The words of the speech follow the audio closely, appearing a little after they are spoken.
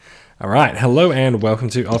All right, hello and welcome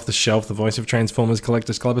to Off the Shelf, the voice of Transformers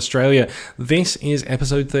Collectors Club Australia. This is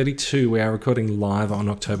episode 32. We are recording live on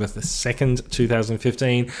October the 2nd,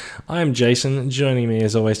 2015. I am Jason. Joining me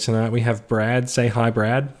as always tonight, we have Brad. Say hi,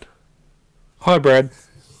 Brad. Hi, Brad.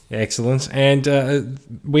 Excellent. And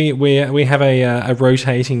we have a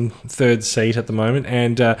rotating third seat at the moment,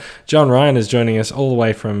 and John Ryan is joining us all the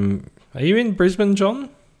way from... Are you in Brisbane, John?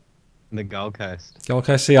 The Gold Coast. Gold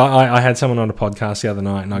Coast. See, I had someone on a podcast the other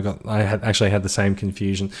night, and I had the same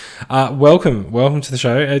confusion. Welcome to the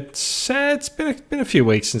show. It's been a few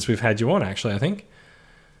weeks since we've had you on. Actually, I think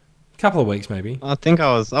a couple of weeks maybe. I think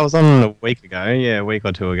I was on a week ago. Yeah, a week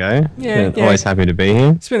or two ago. Yeah. Always happy to be here.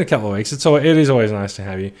 It's been a couple of weeks. It is always nice to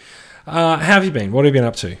have you. How have you been? What have you been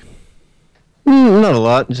up to? Not a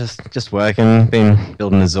lot. Just working. Been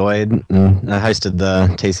building a Zoid. And I hosted the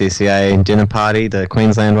TCCA dinner party, the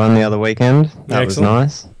Queensland one, the other weekend. That was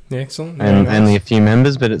nice. Excellent. And nice. Only a few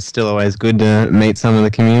members, but it's still always good to meet some of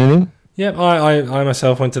the community. Yep, I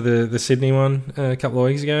myself went to the Sydney one a couple of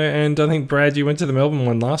weeks ago, and I think, Brad, you went to the Melbourne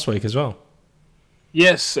one last week as well.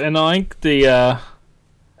 Yes, and I think the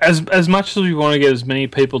as much as we want to get as many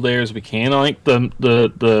people there as we can, I think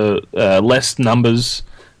the less numbers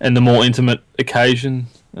and the more intimate occasion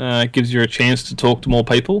gives you a chance to talk to more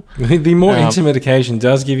people. The more intimate occasion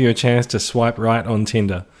does give you a chance to swipe right on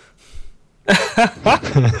Tinder.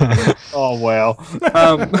 Oh wow.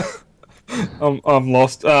 I'm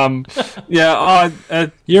lost. You're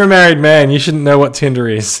a married man. You shouldn't know what Tinder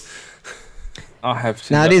is. I have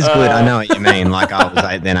to. No, it is good. I know what you mean. Like I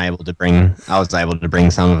was then able to bring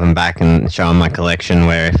some of them back and show them my collection.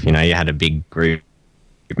 Where if you had a big group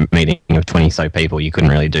meeting of 20 so people, you couldn't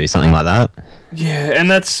really do something like that. Yeah, and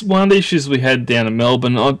that's one of the issues we had down in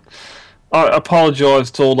Melbourne. I apologise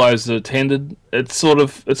to all those that attended. It's one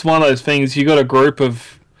of those things. You got a group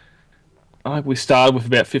of. I think we started with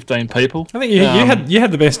about 15 people. I think you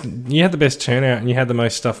had the best turnout, and you had the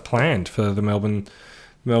most stuff planned for the Melbourne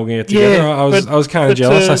get together. Yeah, I was kind of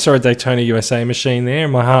jealous. I saw a Daytona USA machine there,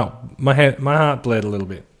 and my heart bled a little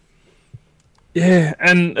bit. Yeah,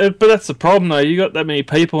 but that's the problem though. You got that many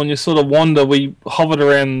people, and you sort of wander. We hovered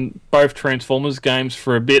around both Transformers games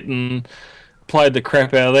for a bit and played the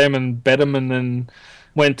crap out of them and bet them, and then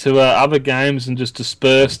went to other games and just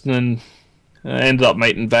dispersed, and then ended up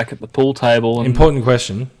meeting back at the pool table. And important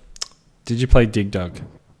question: did you play Dig Dug?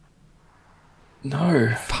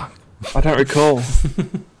 No, fuck, I don't recall.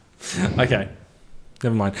 Okay,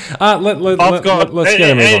 never mind. Let's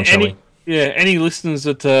get a move on, shall we? Yeah, any listeners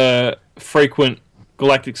that frequent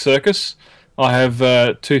Galactic Circus, I have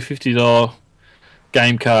two $50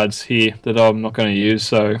 game cards here that I'm not going to use,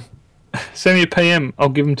 so send me a PM, I'll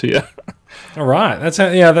give them to you. All right, that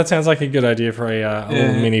sounds like a good idea for a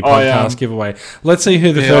little mini podcast giveaway. Let's see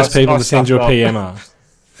who the first people to send you a PM are.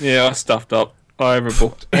 Yeah, I stuffed up. I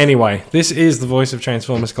overbooked. Anyway, this is the voice of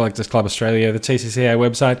Transformers Collectors Club Australia. The TCCA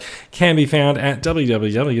website can be found at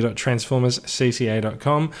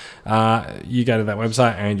www.transformerscca.com. You go to that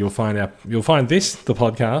website and you'll find the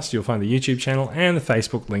podcast, you'll find the YouTube channel and the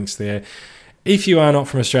Facebook links there. If you are not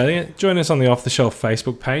from Australia, join us on the Off the Shelf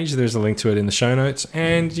Facebook page. There's a link to it in the show notes,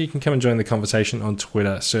 and you can come and join the conversation on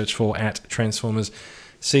Twitter. Search for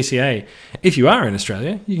 @TransformersCCA. If you are in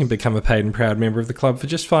Australia, you can become a paid and proud member of the club for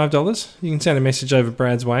just $5. You can send a message over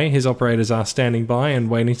Brad's way. His operators are standing by and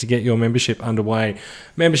waiting to get your membership underway.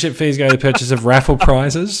 Membership fees go to the purchase of raffle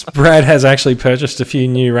prizes. Brad has actually purchased a few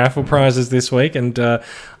new raffle prizes this week, and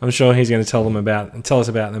I'm sure he's going to tell us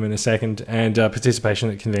about them in a second. And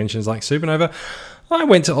participation at conventions like Supernova. I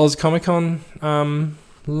went to Oz Comic Con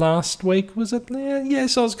last week, was it?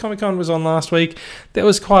 Yes, Oz Comic Con was on last week. There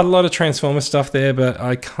was quite a lot of Transformers stuff there, but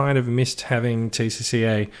I kind of missed having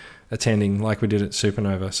TCCA attending like we did at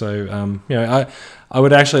Supernova. So, I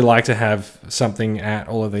would actually like to have something at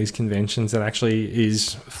all of these conventions that actually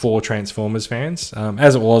is for Transformers fans.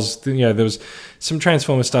 As it was, there was some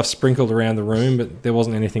Transformers stuff sprinkled around the room, but there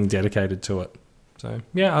wasn't anything dedicated to it. So,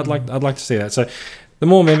 yeah, I'd like to see that. So, the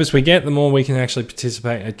more members we get, the more we can actually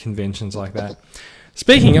participate at conventions like that.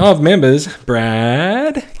 Speaking of members,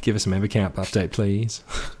 Brad, give us a member count update, please.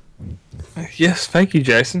 Yes, thank you,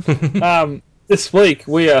 Jason. This week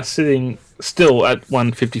we are sitting still at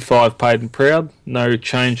 155 paid and proud. No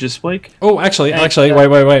change this week. Oh, actually, wait.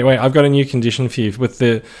 I've got a new condition for you with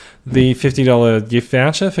the $50 gift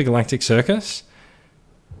voucher for Galactic Circus.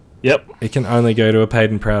 Yep. It can only go to a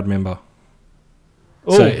paid and proud member.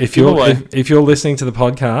 Ooh, so if you're listening to the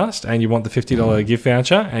podcast and you want the $50 gift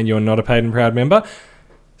voucher and you're not a paid and proud member,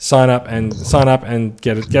 sign up and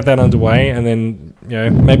get that underway, and then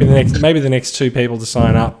maybe the next two people to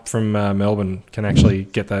sign up from Melbourne can actually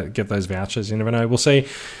get those vouchers. You never know. We'll see.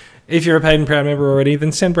 If you're a paid and proud member already,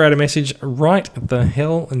 then send Brad a message right the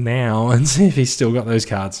hell now and see if he's still got those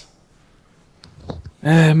cards.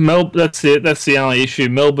 That's it. That's the only issue.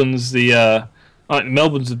 Melbourne's the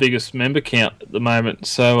biggest member count at the moment.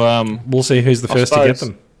 So we'll see who's the first to get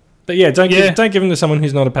them. But yeah, don't give them to someone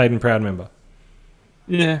who's not a paid and proud member.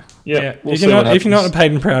 Yeah. We'll if you're not a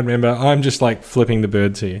paid and proud member, I'm just like flipping the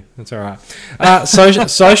bird to you. That's all right.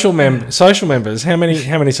 Social members. How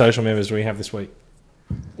many social members do we have this week?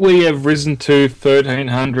 We have risen to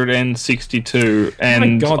 1,362, and oh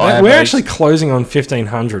my God, we're actually closing on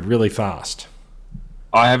 1,500 really fast.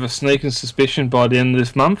 I have a sneaking suspicion by the end of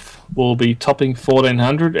this month we'll be topping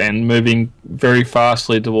 1,400 and moving very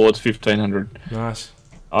fastly towards 1,500. Nice.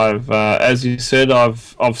 As you said,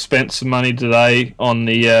 I've spent some money today on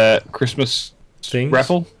the Christmas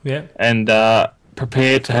raffle. Yeah. And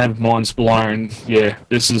prepared to have minds blown. Yeah,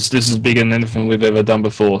 this is bigger than anything we've ever done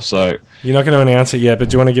before. So you're not going to announce it yet, but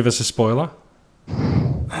do you want to give us a spoiler?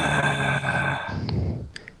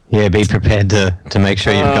 Yeah, be prepared to make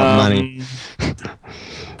sure you've got money.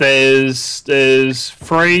 There's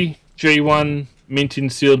 3 G1 mint in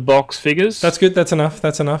sealed box figures. That's good. That's enough.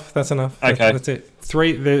 Okay. That's it.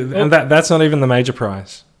 3, and that's not even the major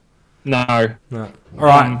prize. No. All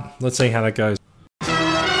right. Let's see how that goes.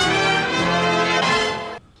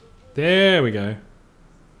 There we go.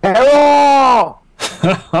 Hello!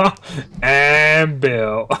 And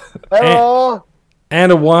Bill. Hello! And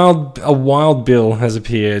a wild Bill has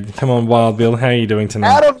appeared. Come on, Wild Bill. How are you doing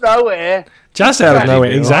tonight? Out of nowhere. Just out of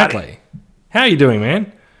nowhere. Exactly. How are you doing, man?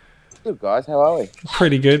 Good, guys. How are we?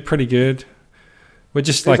 Pretty good. We're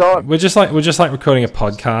just like recording a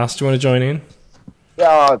podcast. Do you want to join in?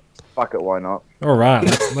 Yeah, fuck it. Why not? All right.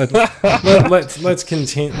 Let's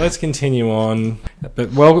continue on.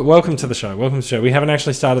 But welcome to the show. We haven't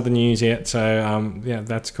actually started the news yet, so yeah,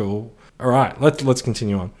 that's cool. All right. Let's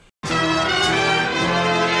continue on.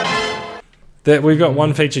 We've got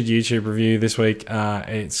one featured YouTube review this week.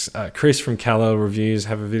 It's Chris from Kal-El Reviews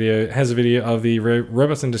has a video of the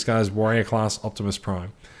Robots in Disguise Warrior Class Optimus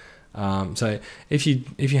Prime. So if you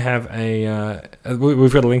have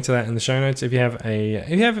we've got a link to that in the show notes. If you have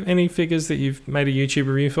any figures that you've made a YouTube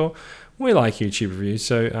review for, we like YouTube reviews.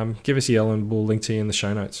 So give us a yell and we'll link to you in the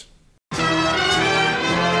show notes.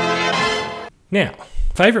 Now,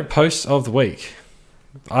 favorite posts of the week.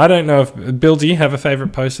 I don't know if Bill, do you have a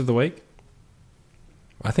favorite post of the week?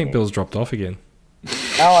 I think Bill's dropped off again.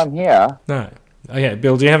 No, I'm here. No. Okay,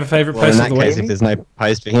 Bill, do you have a favourite post of the week? In that case, if there's no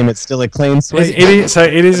post for him, it's still a clean sweep. It is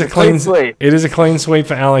a clean sweep. It is a clean sweep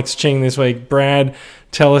for Alex Ching this week. Brad,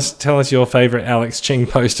 tell us your favourite Alex Ching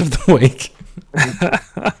post of the week.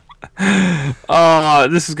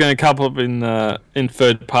 This is going to come up in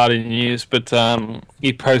third party news, but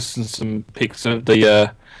he posted some pics of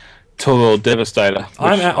the Toy World Devastator.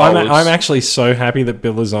 I'm actually so happy that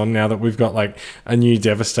Bill is on now that we've got like a new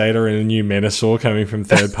Devastator and a new Menasor coming from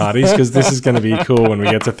third parties, because this is going to be cool when we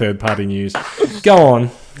get to third party news. Go on.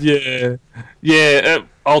 Yeah.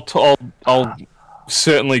 I'll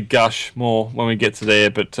certainly gush more when we get to there,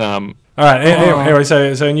 but all right. Anyway,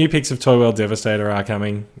 so new pics of Toy World Devastator are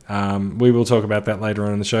coming. We will talk about that later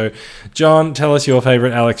on in the show. John, tell us your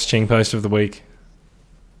favourite Alex Ching post of the week.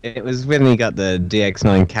 It was when he got the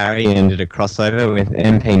DX9 carry and did a crossover with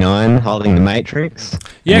MP9 holding the Matrix.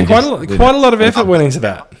 Yeah, quite a lot of effort went into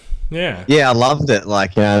that. Yeah. Yeah, I loved it.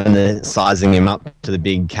 Like, and the sizing him up to the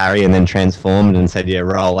big carry and then transformed and said,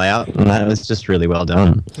 roll out. And that was just really well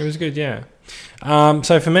done. It was good, yeah.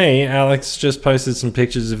 So for me, Alex just posted some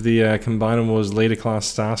pictures of the Combiner Wars Leader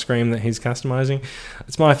Class Starscream that he's customizing.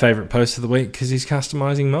 It's my favourite post of the week because he's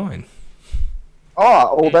customizing mine.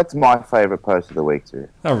 Oh, well, that's my favourite post of the week too.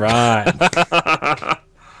 All right.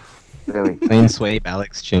 Really? Clean sweep,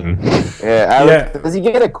 Alex Ching. Yeah, Alex, does he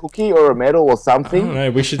get a cookie or a medal or something? I don't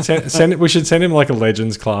know. We should send him like a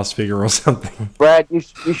Legends class figure or something. Brad, you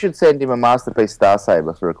should send him a Masterpiece Star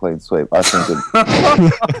Saber for a clean sweep. I think.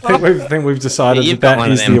 I think we've decided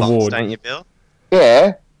that is the award, don't you, Bill?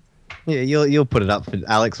 Yeah. Yeah, you'll put it up for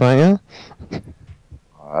Alex, won't you?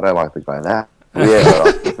 I don't like to go that.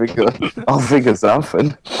 Yeah, I'll figure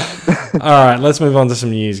something. All right, let's move on to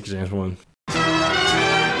some news, gentlemen.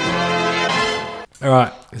 All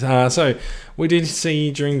right, so we did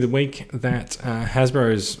see during the week that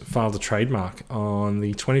Hasbro's filed a trademark on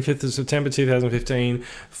the 25th of September 2015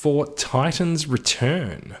 for Titan's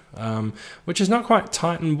Return, which is not quite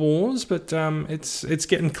Titan Wars, but it's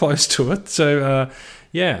getting close to it. So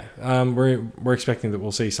we're expecting that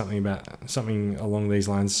we'll see something along these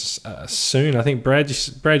lines soon. I think Brad,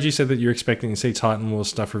 you said that you're expecting to see Titan Wars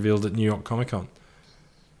stuff revealed at New York Comic Con.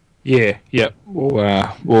 Yeah, yep.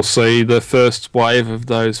 We'll see the first wave of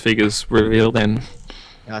those figures revealed then.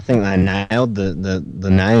 I think they nailed the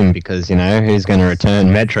name because, who's going to return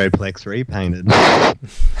Metroplex repainted?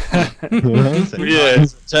 So Yeah.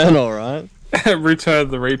 Return all right. Return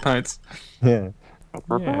the repaints. Yeah.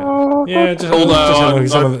 Yeah, just Although, have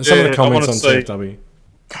some of the I comments on wanna see- TFW.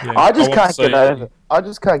 I just I want can't to get see- over. I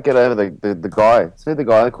just can't get over the guy. See the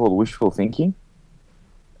guy called Wishful Thinking.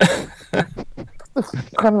 What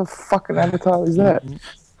kind of fucking avatar is that?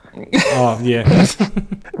 Oh yeah.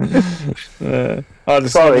 I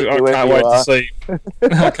Sorry, can't whoever wait you to are. see.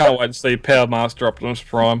 I can't wait to see Power Master Optimus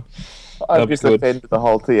Prime. I've That'd be just good. offended the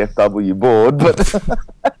whole TFW board, but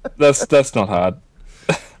That's not hard.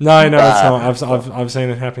 No, it's not. I've seen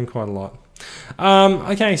it happen quite a lot.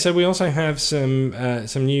 Okay, so we also have some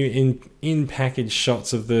new in package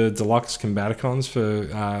shots of the deluxe Combaticons for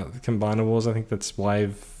Combiner Wars. I think that's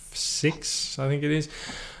Wave 6. I think it is.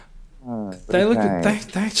 They look. They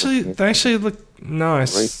actually look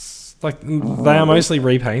nice. Like they are mostly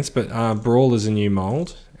repaints, but Brawl is a new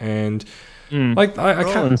mold, and like I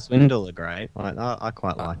Brawl can't. and Swindle are great. I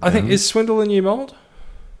quite like I think them. is Swindle a new mold?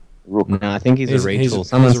 Rook. No, I think he's a He's- retool. he's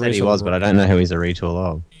Someone a said he retool, was, but I don't know who he's a retool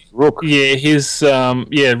of. Rook. Yeah, his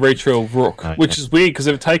Ritual Rook, Oh, which yeah. is weird because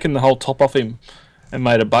they've taken the whole top off him and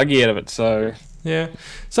made a buggy out of it. So Yeah.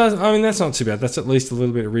 So I mean that's not too bad. That's at least a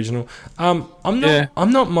little bit original. I'm not. Yeah.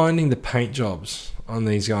 I'm not minding the paint jobs on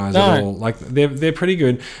these guys No. at all. Like they're pretty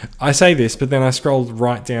good. I say this, but then I scrolled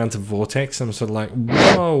right down to Vortex. And I'm sort of like,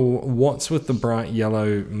 whoa, what's with the bright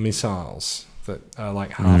yellow missiles that are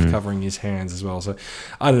like half covering his hands as well? So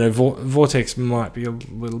I don't know. Vortex might be a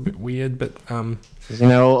little bit weird, but 'Cause,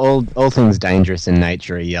 all things dangerous in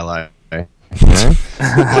nature are yellow. You know?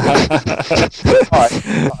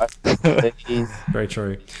 very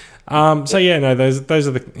true. So yeah, no, those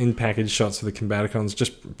are the in package shots for the Combaticons.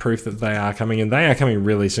 Just proof that they are coming, and they are coming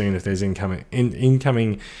really soon. If there's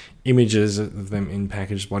incoming images of them in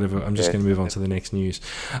package, whatever. I'm just going to move on to the next news.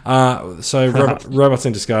 So robots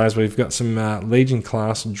in disguise. We've got some Legion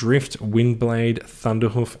class Drift, Windblade,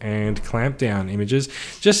 Thunderhoof, and Clampdown images.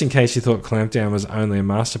 Just in case you thought Clampdown was only a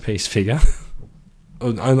masterpiece figure.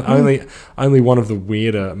 Only one of the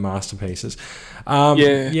weirder masterpieces.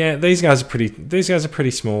 Yeah. These guys are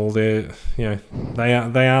pretty small. They're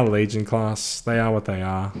they are Legion class. They are what they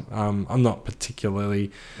are. I'm not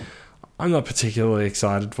particularly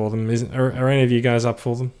excited for them. Are any of you guys up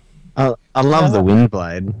for them? I love the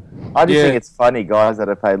Windblade. I just Yeah. think it's funny, guys, that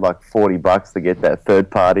have paid like $40 to get that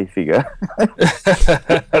third-party figure,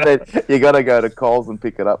 and then you got to go to Coles and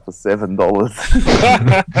pick it up for $7.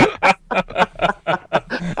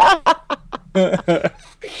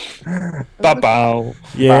 Ba-bow.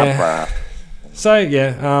 Yeah. So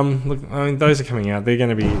yeah, look, I mean, those are coming out. They're going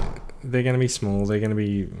to be small. They're going to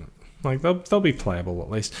be like they'll be playable at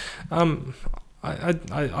least. I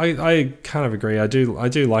kind of agree. I do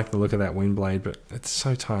like the look of that Windblade, but it's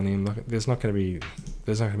so tiny, and look, there's not going to be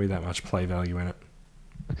that much play value in it.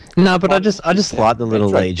 No, but I just like the little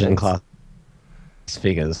That's right. Legion class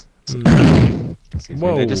figures.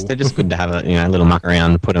 Whoa. They're just good to have a little muck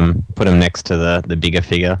around. Put them next to the bigger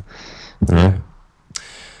figure. You know?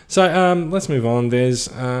 So let's move on. There's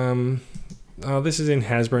this is in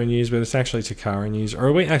Hasbro news, but it's actually Takara news. Or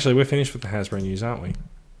are we actually we're finished with the Hasbro news, aren't we?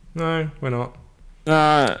 No, we're not.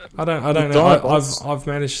 I don't know. I've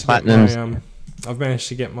managed to get Platinums. I've managed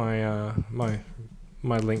to get my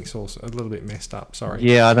my links also a little bit messed up. Sorry.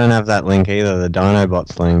 Yeah, I don't have that link either. The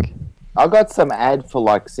Dinobots link. I got some ad for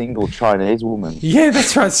like single Chinese woman. Yeah,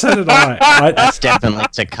 that's right. So did I. That's definitely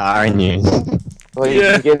Takara news. Well,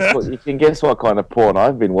 you can guess what kind of porn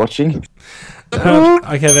I've been watching.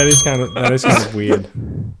 Okay, that is kind of weird.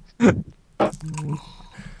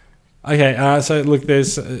 Okay, so look,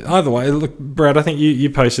 there's either way. Look, Brad, I think you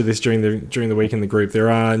posted this during the week in the group. There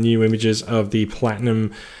are new images of the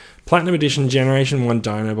Platinum Edition Generation 1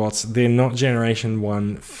 Dinobots. They're not Generation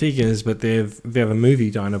 1 figures, but they're the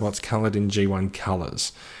movie Dinobots coloured in G1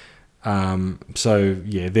 colours. So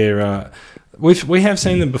yeah, they're we have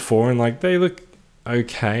seen them before, and like they look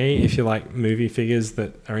okay if you like movie figures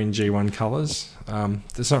that are in G1 colours.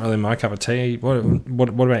 It's not really my cup of tea. What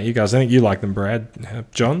about you guys? I think you like them, Brad,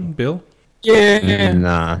 John, Bill. Yeah.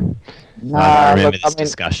 Nah. Nah, I remember look, I this mean-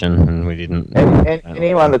 discussion, and we didn't.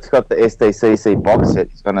 Anyone that's got the SDCC box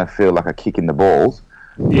set is going to feel like a kick in the balls.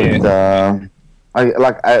 Yeah.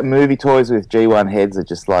 But, movie toys with G1 heads are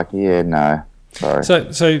just like, yeah, no, sorry.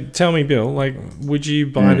 So tell me, Bill, like, would you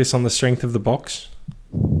buy this on the strength of the box?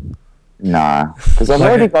 Nah, because I've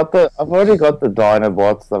already got the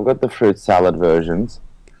Dinobots. I've got the fruit salad versions.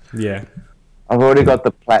 Yeah. I've already got the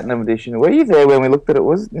platinum edition. Were you there when we looked at it?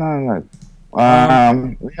 Was no. We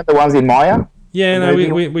had the ones in Maya. Yeah, no,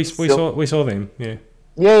 Maybe we saw them. Yeah.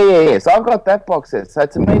 Yeah. So I've got that box set. So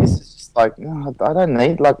to me, this is just like, no, I don't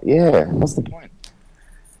need, like, yeah. What's the point?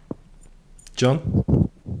 John?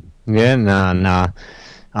 Yeah, nah.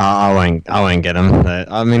 I won't get them.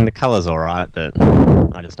 I mean, the colour's alright, but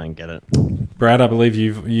I just don't get it. Brad, I believe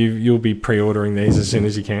you'll be pre-ordering these as soon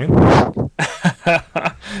as you can.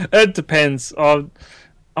 It depends. I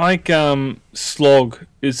think Slog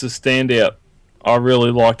is the standout. I really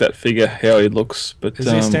like that figure, how he looks. But Is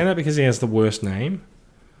he a standout because he has the worst name?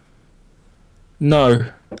 No.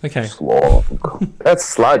 Okay. Slog. That's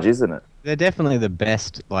Sludge, isn't it? They're definitely the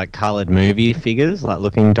best, like, coloured movie figures, like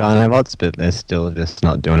looking Dinobots, but they're still just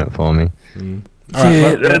not doing it for me. All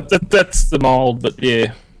right, Yeah, that's the mould, but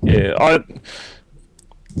yeah.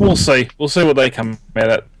 We'll see. We'll see what they come out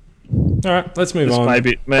at. all right, let's move on.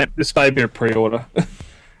 This may be a pre-order.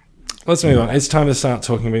 Let's move on. It's time to start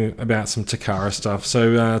talking about some Takara stuff.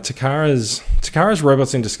 So Takara's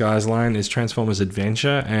Robots in Disguise line is Transformers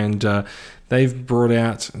Adventure, and they've brought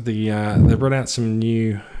out some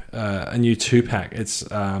new a new 2-pack. It's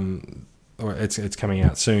coming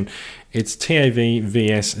out soon. It's TAV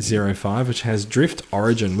VS05, which has Drift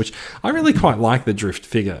Origin, which I really quite like the Drift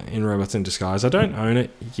figure in Robots in Disguise. I don't own it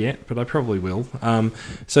yet, but I probably will.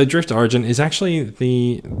 So Drift Origin is actually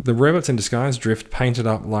the Robots in Disguise Drift painted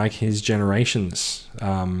up like his Generations.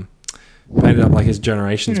 Painted up like his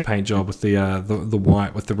Generations paint job with the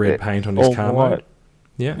white with the red paint on his camo.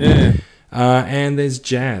 Yeah. And there's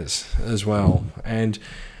Jazz as well, and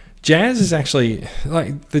Jazz is actually,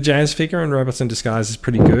 like, the Jazz figure in Robots in Disguise is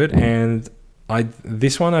pretty good, and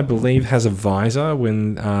this one I believe has a visor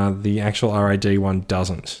when the actual RAD one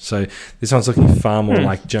doesn't. So this one's looking far more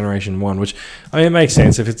like Generation 1, which, I mean, it makes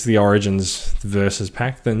sense if it's the Origins versus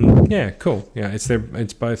pack, then yeah, cool. Yeah,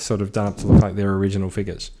 it's both sort of done up to look like their original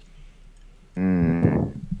figures.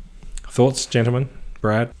 Thoughts, gentlemen?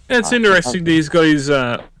 Brad? Yeah, it's interesting that he's got his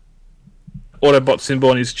Autobot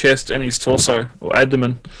symbol on his chest and his torso, or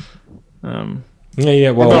abdomen.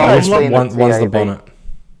 Yeah. Well, one's the bonnet.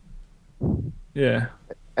 Yeah.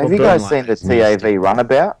 Have you guys seen the TAV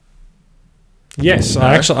runabout? Yes,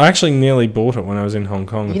 I actually nearly bought it when I was in Hong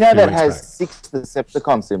Kong. You know that has 6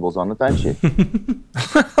 Decepticon symbols on it, don't you?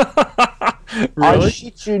 Really? I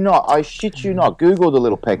shit you not. Google the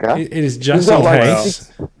little pecker. It is just in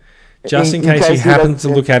case. Just in case you happen to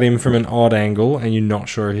look at him from an odd angle and you're not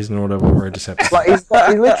sure if he's an Autobot or a Decepticon. Like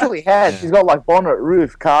he literally has. He's got like bonnet,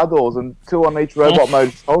 roof, car doors, and 2 on each robot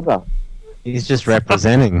mode shoulder. He's just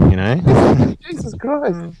representing, you know? Jesus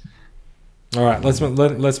Christ. All right,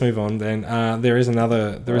 let's move on then. There is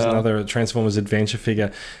another Transformers Adventure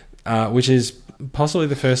figure, which is possibly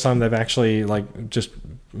the first time they've actually like just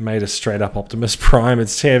made a straight up Optimus Prime.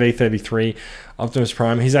 It's TAV-33 Optimus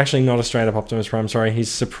Prime. He's actually not a straight up Optimus Prime. Sorry, he's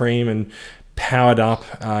supreme and powered up.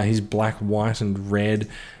 He's black, white, and red.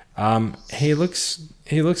 He looks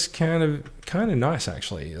kind of nice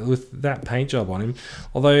actually with that paint job on him.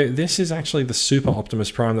 Although this is actually the Super Optimus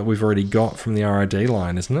Prime that we've already got from the ROD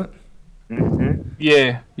line, isn't it? Mm-hmm.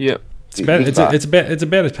 Yeah. Yep. It's a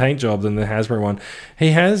better paint job than the Hasbro one.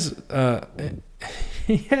 He has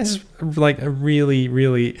like a really,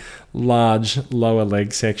 really large lower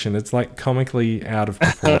leg section. It's like comically out of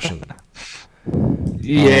proportion.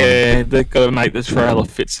 Yeah, they've got to make the trailer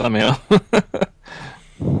fit somehow.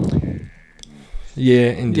 Yeah,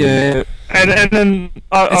 indeed. Yeah, and then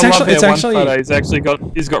I love how one photo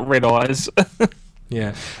he's got red eyes.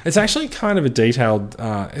 Yeah, it's actually kind of a detailed.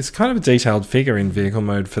 It's kind of a detailed figure in vehicle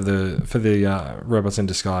mode for the Robots in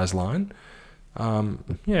Disguise line.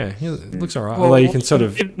 Yeah, it looks alright. Although you can sort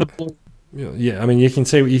of. Yeah, I mean you can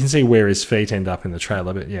see where his feet end up in the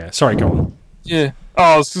trailer, but yeah. Sorry, go on. Yeah. Oh,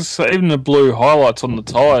 I was just saying, even the blue highlights on the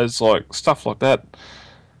tyres, like stuff like that.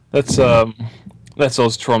 That's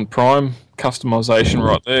Oztron Prime customization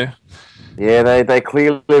right there. Yeah, they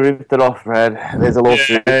clearly ripped it off, Brad. There's a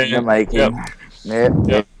lawsuit in the making.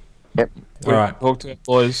 Yep. All right. Talk to it,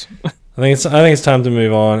 boys. I think it's time to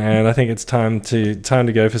move on, and I think it's time to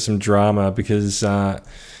go for some drama because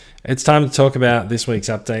it's time to talk about this week's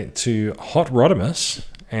update to Hot Rodimus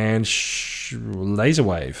and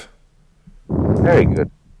Laserwave. Very good.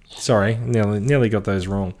 Sorry, nearly got those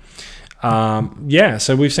wrong. Yeah,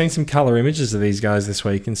 so we've seen some color images of these guys this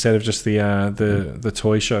week instead of just the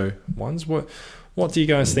toy show ones. What do you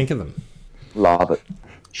guys think of them? Love it.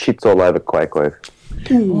 Shit's all over Quakewave.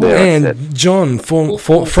 And John, for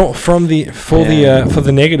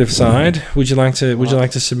the negative side, would you like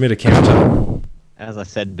to submit a counter? As I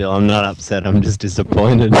said, Bill, I'm not upset. I'm just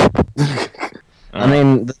disappointed. I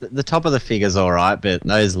mean, the top of the figure's all right, but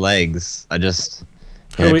those legs are just.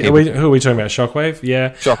 Who are we talking about? Shockwave? Yeah.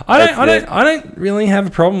 Shockwave, I don't really have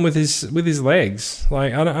a problem with his legs.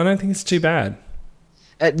 Like I don't think it's too bad.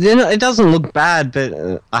 It doesn't look bad,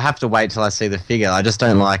 but I have to wait till I see the figure. I just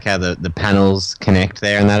don't like how the panels connect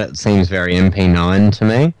there, and that it seems very MP9 to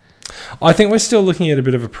me. I think we're still looking at a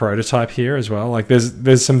bit of a prototype here as well. Like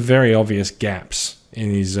there's some very obvious gaps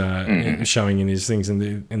in his showing in his things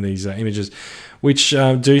in these images, which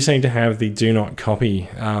do seem to have the do not copy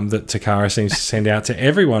that Takara seems to send out to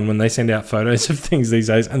everyone when they send out photos of things these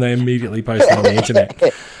days, and they immediately post them on the internet.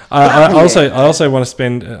 I also want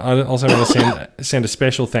to send a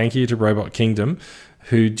special thank you to Robot Kingdom,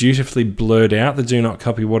 who dutifully blurred out the do not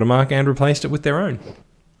copy watermark and replaced it with their own.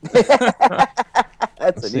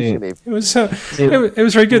 That's initiative. It was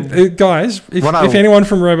very good, guys. If anyone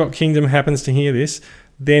from Robot Kingdom happens to hear this,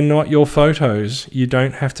 they're not your photos. You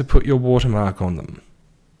don't have to put your watermark on them.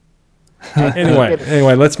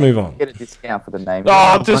 Anyway, let's move on. Get a discount for the name.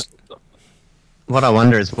 What I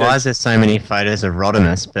wonder is why is there so many photos of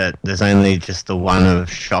Rodimus, but there's only just the one of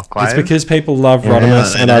Shockwave? It's because people love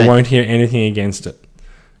Rodimus, and I won't hear anything against it.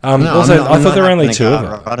 I thought there were only two of it.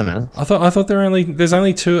 Rodimus. I thought there's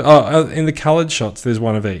only two. Oh, in the coloured shots, there's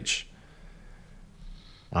one of each.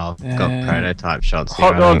 Oh, I've got prototype shots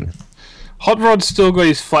Hot here. Rod. Hot Rod's still got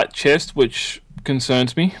his flat chest, which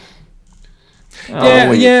concerns me.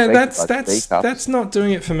 That's not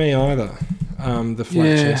doing it for me either. The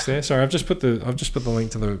flat chest there. Sorry, I've just put the link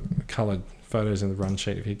to the coloured photos in the run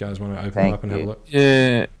sheet if you guys want to open them up and have a look.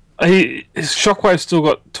 Yeah, his Shockwave's still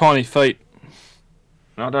got tiny feet.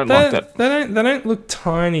 I don't like that. They don't look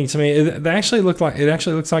tiny to me. They actually look like it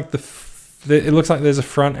looks like it looks like there's a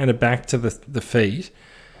front and a back to the feet.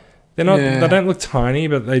 They're not. Yeah. They don't look tiny,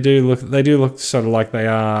 but they do look sort of like they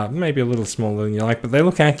are maybe a little smaller than you like, but they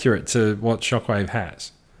look accurate to what Shockwave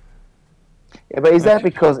has. Yeah, but is that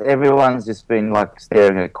because everyone's just been like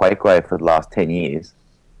staring at Quakewave for the last 10 years?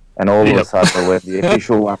 And all of a sudden, when the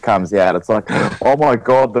official one comes out, it's like, oh my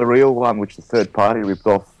god, the real one, which the third party ripped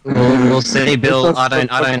off. We'll see, Bill. I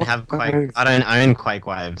don't own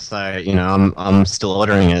Quakewave, so I'm still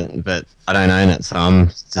ordering it, but I don't own it, so I'm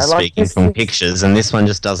just speaking from pictures, and this one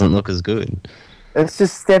just doesn't look as good. It's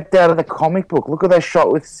just stepped out of the comic book. Look at that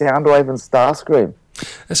shot with Soundwave and Starscream.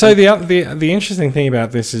 So the interesting thing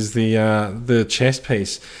about this is the chest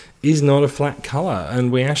piece is not a flat colour,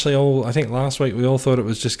 and we actually I think last week we all thought it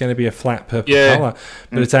was just going to be a flat purple colour,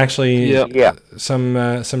 but it's actually some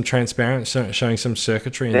transparent, showing some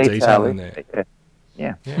circuitry and detail in there.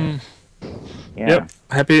 Yeah. Yep.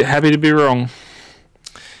 Happy to be wrong.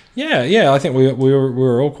 Yeah. I think we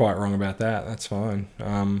were all quite wrong about that. That's fine.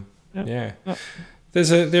 Yeah. You can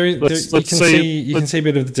see a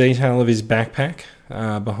bit of the detail of his backpack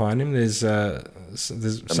behind him. There's some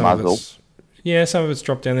muzzle. of it's. Yeah, some of it's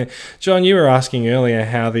dropped down there. John, you were asking earlier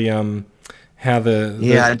how the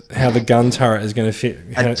gun turret is going to fit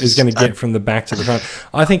is going to get from the back to the front.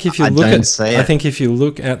 I think if you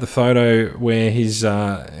look at the photo where he's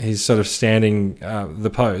sort of standing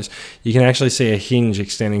the pose, you can actually see a hinge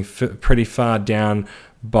extending pretty far down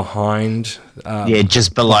behind.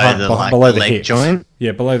 Just below the leg hips. joint.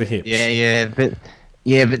 Yeah, below the hips.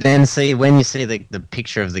 But then see when you see the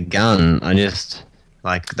picture of the gun, I just.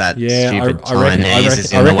 Like that stupid Chinese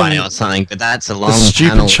is in the way or something, but that's a long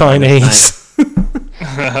stupid Chinese.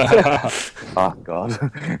 Oh God!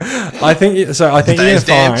 I think you're gonna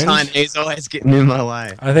find Chinese always getting in my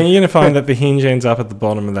way. I think you're gonna find that the hinge ends up at the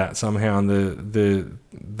bottom of that somehow, and the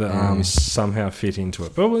arms somehow fit into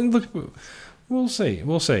it. But look, we'll see.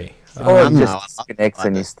 Or it just disconnects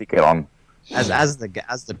and you stick it on. As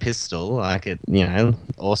the pistol, like it,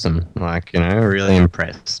 awesome. Like really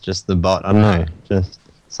impressed. Just the bot, I don't know, just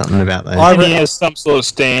something about those. He has some sort of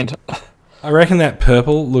stand. I reckon that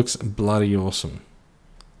purple looks bloody awesome.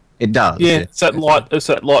 It does. Yeah, it's that light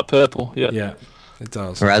purple. Yeah. Yeah, it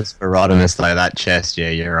does. Whereas for Rodimus, though, that chest,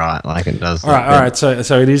 you're right. Like it does. All right. So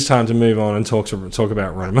it is time to move on and talk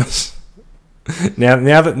about Rodimus.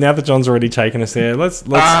 now that John's already taken us there, let's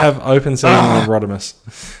have open season on Rodimus.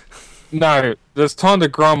 No, there's time to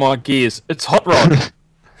grind my gears. It's Hot Rod.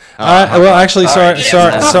 Actually, sorry,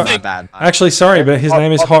 but his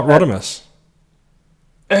name is Hot Rodimus.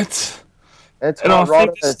 It's Hot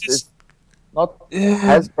Rodimus. It's not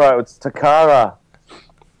Hasbro. It's Takara.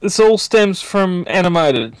 This all stems from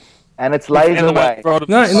animated, and it's Laser Wave.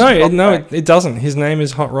 No, it doesn't. His name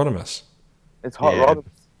is Hot Rodimus. It's Hot Rodimus.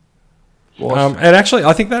 And actually,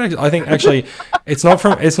 I think it's not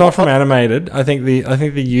from animated. I think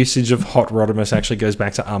the usage of Hot Rodimus actually goes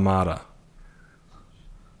back to Armada.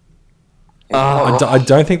 I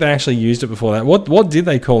don't think they actually used it before that. What did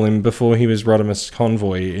they call him before he was Rodimus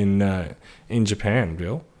Convoy in Japan,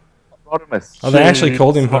 Bill? Rodimus. Oh, they actually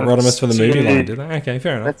called him Hot Rodimus for the movie line, did they? Okay,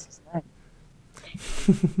 fair enough. That's his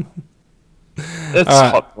name. It's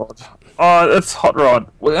Alright. Hot Rod. Oh, it's Hot Rod.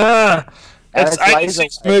 It's it's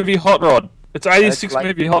 86 Laserwave. movie Hot Rod. It's 86 like-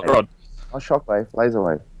 movie Hot Rod. Oh, Shockwave,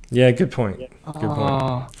 Laserwave. Yeah, good point. Good point.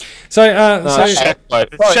 Oh, So, no, so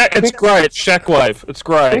Shackwave. Sorry, It's great. It's Shackwave. It's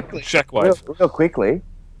great. Quickly. Shackwave. Real quickly,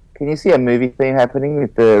 can you see a movie theme happening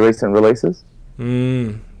with the recent releases?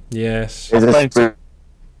 yes, There's a Thanks. spring-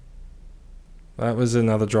 that was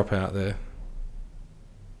another dropout there.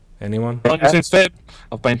 Anyone? Since Feb,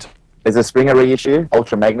 I've been. there's a Springer reissue.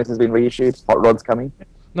 Ultra Magnus has been reissued. Hot Rod's coming.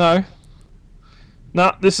 No.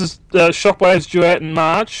 This is Shockwave's due out in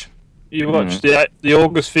March. You watch the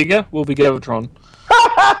August figure will be Galvatron.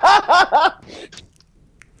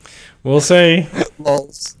 We'll see.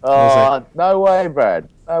 Oh, no way, Brad.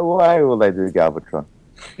 No way will they do Galvatron.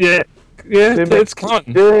 Yeah, it's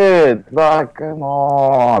coming. Dude, like, come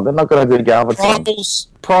on. They're not going to do Galvatron.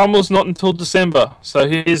 Primal's not until December, so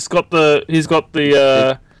he's got the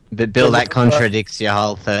But Bill, that contradicts your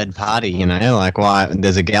whole third party, you know? Like, why?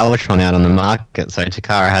 There's a Galvatron out on the market, so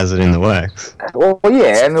Takara has it in the works. Well,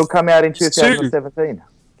 yeah, and it'll come out in 2017.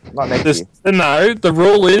 Not next year. No, the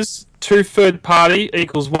rule is 2 third party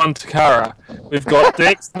equals 1 Takara. We've got the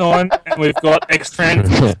X9 and we've got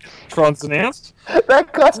X-Trons announced.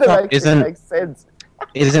 That kind of makes sense.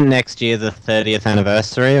 Isn't next year the 30th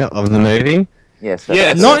anniversary of the movie? Yes.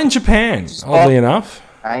 Yes. Not in Japan, oddly enough.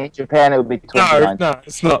 In Japan, it would be 29. No,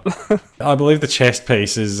 it's not. I believe the chest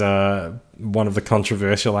piece is one of the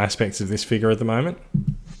controversial aspects of this figure at the moment.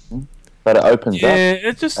 But it opens Yeah, up,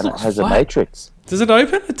 it just and it looks has a flat. matrix. Does it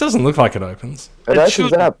open? It doesn't look like it opens. It It opens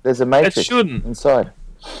shouldn't. up. There's a matrix shouldn't. inside.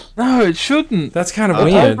 No, it shouldn't. That's kind of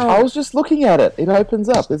weird. I was just looking at it. It opens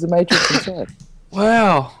up. There's a matrix inside.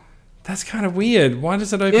 Wow. That's kind of weird. Why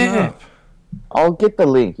does it open Yeah. up? I'll get the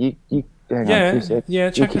link. You hang Yeah, on 2 seconds. yeah,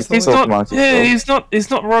 You check keep us the He's link. talking not. amongst Yeah, yourselves. he's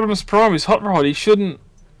not Rodimus Prime. He's Hot Rod. He shouldn't.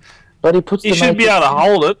 But he puts He the should be matrix able to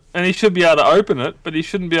hold it, and he should be able to open it, but he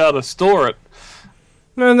shouldn't be able to store it.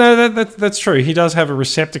 No, that's true. He does have a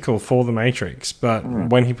receptacle for the Matrix, but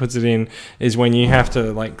when he puts it in is when you have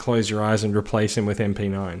to like close your eyes and replace him with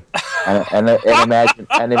MP9.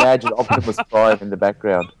 and imagine Optimus Prime in the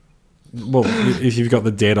background. Well, if you've got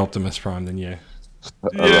the dead Optimus Prime, then yeah.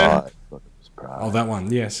 Yeah. Alright, Optimus Prime. Oh, that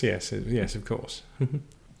one. Yes, of course.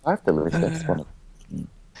 I have to list that one.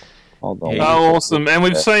 Hold on. Yeah. Oh, awesome! And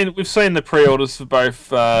we've seen the pre-orders for both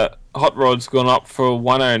Hot Rod's gone up for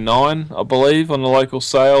 109, I believe, on the local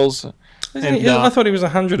sales. And, I thought he was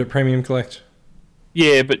 100 at Premium Collect.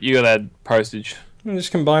 Yeah, but you got to add postage. And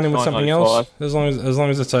just combine him with something else, $9.95. as long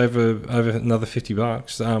as it's over another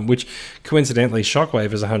 $50, which coincidentally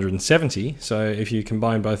Shockwave is 170. So if you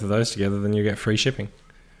combine both of those together, then you get free shipping.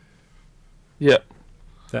 Yeah.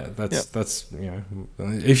 That's you know,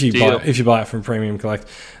 if you Deal. buy it from Premium Collect.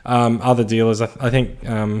 Other dealers, I think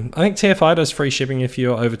TFI does free shipping if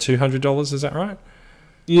you're over $200. Is that right?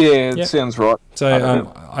 Yeah, Yep. Sounds right. So I don't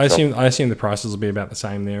know. I assume the prices will be about the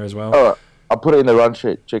same there as well. Alright, I'll put it in the run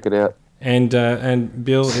sheet. Check it out. And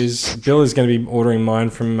Bill is going to be ordering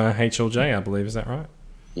mine from HLJ, I believe. Is that right?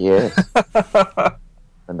 Yes.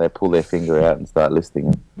 And they pull their finger out and start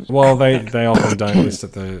listing them. Well, they often don't list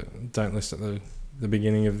at the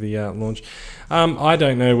beginning of the launch. I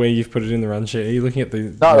don't know where you've put it in the run sheet. Are you looking at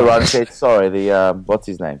the? Not the run sheet, sorry, the what's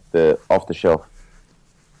his name? The off the shelf.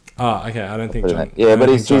 Oh, okay. I don't think John. Yeah, I but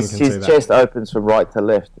don't his think John can see that. chest opens from right to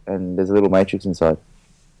left and there's a little matrix inside.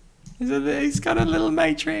 He's got a little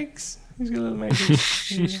matrix. He's got a little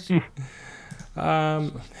matrix.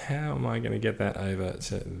 How am I going to get that over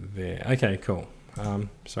to there? Okay, cool.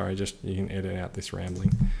 Sorry, just you can edit out this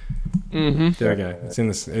rambling. Mm-hmm. There we go. It's in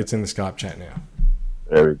the Skype chat now.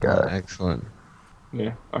 There we go. Excellent.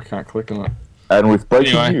 Yeah, I can't click on it. And with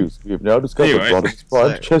breaking Anyway. news, we have now discovered Rodimus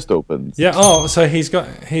Prime's chest opens. Yeah. Oh, so he's got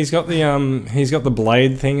the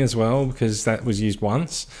blade thing as well because that was used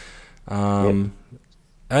once. And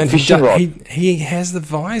Fishing rod. he has the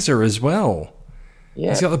visor as well. Yeah.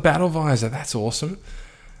 He's got the battle visor. That's awesome.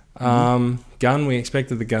 Gun. We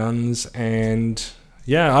expected the guns, and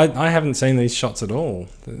yeah, I haven't seen these shots at all.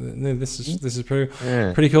 This is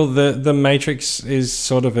pretty cool. The Matrix is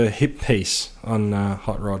sort of a hip piece on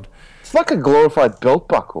Hot Rod. It's like a glorified belt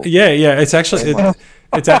buckle. Yeah. It's actually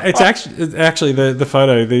it's actually the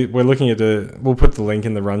photo we're looking at. We'll put the link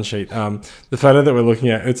in the run sheet. The photo that we're looking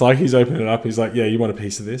at, it's like he's opening it up. He's like, "Yeah, you want a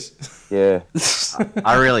piece of this?" Yeah.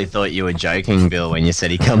 I really thought you were joking, Bill, when you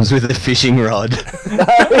said he comes with a fishing rod.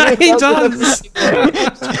 He does.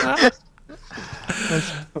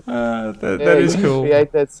 That is cool.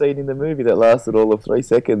 Create that scene in the movie that lasted all of 3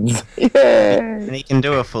 seconds. Yeah. And he can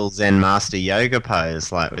do a full Zen master yoga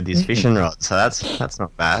pose, like with his fishing rod. So that's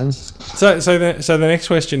not bad. So the next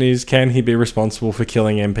question is: can he be responsible for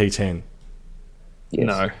killing MP10? Yes.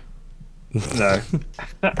 No. No.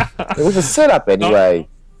 It was a setup anyway.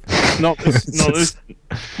 Not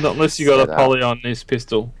unless you got a Set up. poly on this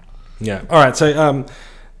pistol. Yeah. All right. So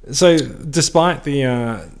despite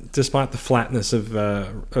the flatness of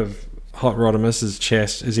Hot Rodimus's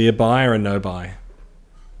chest, is he a buy or a no buy?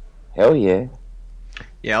 Hell yeah.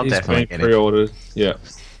 Yeah, I'll He's definitely been get it. pre-ordered. Yeah.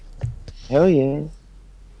 Hell yeah.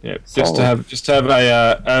 Yeah. Solid. Just to have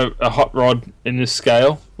a hot rod in this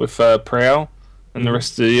scale with Prowl and the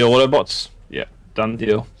rest of the Autobots. Yeah. Done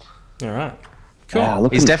deal. All right. Cool. Wow,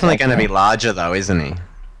 look He's at definitely his going to be background. larger, though, isn't he?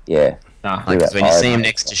 Yeah. Nah. Like, 'cause when you Yeah, see him I-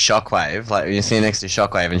 next to Shockwave, like when you see him next to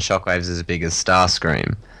Shockwave, and Shockwave's as big as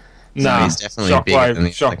Starscream. So Nah. he's definitely bigger than the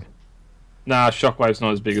Shockwave's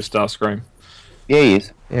not as big as Starscream. Yeah, he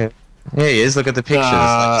is. Yeah, he is. Look at the pictures. Like,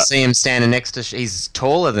 Nah. you see him standing next to. He's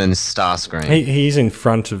taller than Starscream. He's in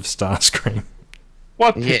front of Starscream.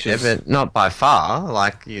 What Yeah, pictures? but not by far.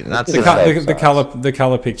 Like that's The The, co- co- same the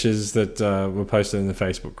color pictures that were posted in the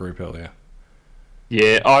Facebook group earlier.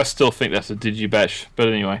 Yeah, I still think that's a Digibash. But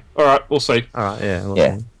anyway. Alright, we'll see. all right. Yeah. Well,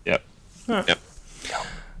 Yeah. Yep. Yep.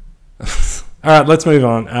 All right, let's move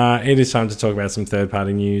on. It is time to talk about some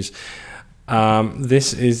third-party news.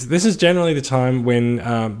 This is generally the time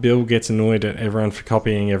when Bill gets annoyed at everyone for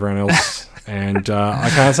copying everyone else, and I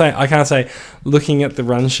can't say. Looking at the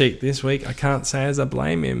run sheet this week, I can't say as I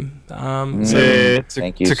blame him. Yeah,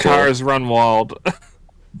 Thank you, Takara's run wild.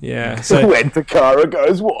 Yeah. So When Takara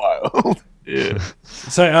goes wild. Yeah.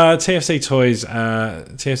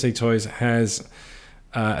 TFC Toys has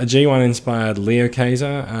a G1 inspired Leo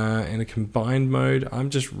Kaiser in a combined mode. I'm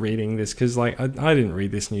just reading this because I didn't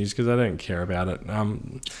read this news because I don't care about it.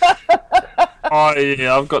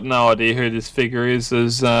 I've got no idea who this figure is.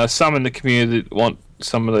 There's some in the community that want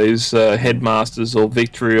some of these Headmasters or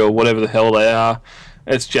Victory or whatever the hell they are.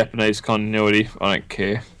 It's Japanese continuity. I don't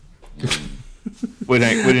care. we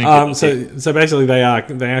didn't get So basically they are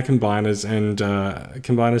combiners and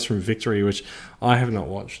combiners from Victory, which I have not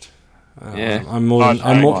watched. Yeah. I'm more than I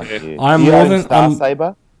I'm don't more, care. I'm Do you more own than Star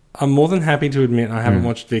Saber? I'm more than happy to admit I haven't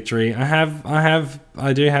watched Victory. I do have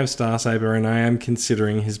Starsaber, and I am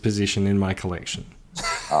considering his position in my collection.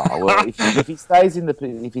 Oh well, if he stays in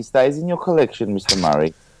your collection, Mr.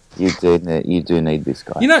 Murray, you do need this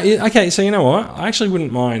guy. You know, okay, so you know what? I actually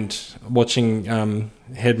wouldn't mind watching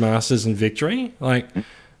Headmasters and Victory. Like,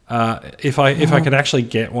 if I could actually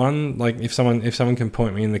get one, like if someone can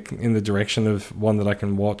point me in the direction of one that I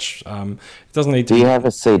can watch, it doesn't need to. Do you have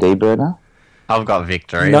a CD burner? I've got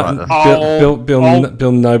Victory. No, like the-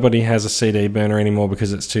 Bill, nobody has a CD burner anymore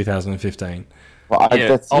because it's 2015. Well, Yeah,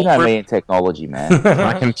 that's I'll me rip- in technology, man.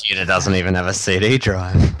 my computer doesn't even have a CD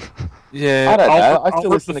drive. Yeah, I don't know. I I'll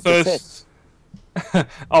still rip listen the to first.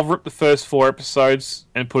 I'll rip the first 4 episodes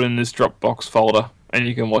and put in this Dropbox folder, and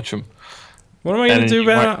you can watch them. What am I going to And do you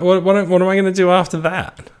about what am I going to do after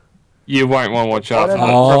that? You won't want to watch Why after don't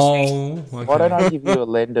that. I- Trust me. Oh, Why don't okay. I give you a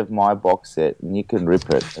lend of my box set and you can rip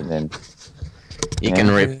it and then You Yeah.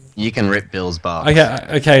 can rip Bill's bar.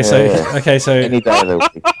 Okay, so Yeah. any day of the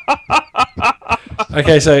week.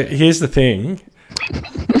 okay, so here's the thing.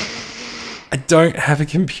 I don't have a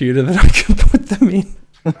computer that I can put them in.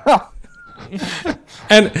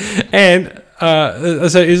 and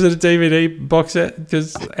so is it a DVD box set?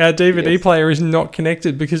 Because our DVD Yes. player is not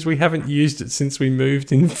connected because we haven't used it since we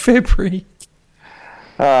moved in February.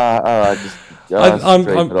 All right, I'm-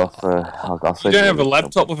 stream I'm- it off. I'll You don't have a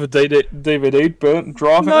laptop with a DVD burnt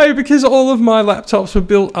drive? in it? No, because all of my laptops were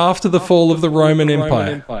built after the fall of the Roman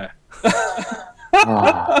Empire.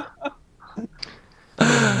 Oh,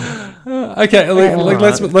 Okay,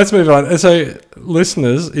 let's move on. So,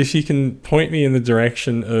 listeners, if you can point me in the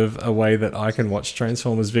direction of a way that I can watch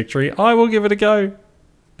Transformers Victory, I will give it a go.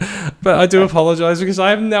 But I do apologise because I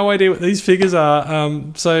have no idea what these figures are.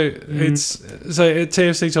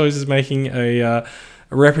 TFC Toys is making a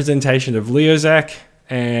representation of Leozak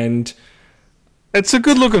and It's a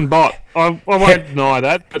good looking bot. I won't deny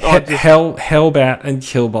that, but I just, Hellbat and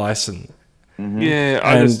Kill Bison. yeah,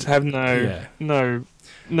 I And- just have yeah. no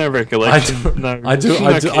recollection. I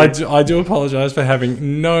do apologise for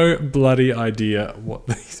having no bloody idea what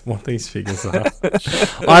these figures are.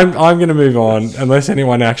 I'm going to move on unless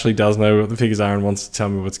anyone actually does know what the figures are and wants to tell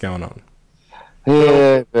me what's going on.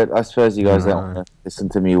 yeah, but I suppose you guys don't want to listen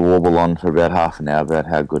to me warble on for about half an hour about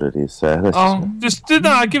how good it is. So let's Oh, just give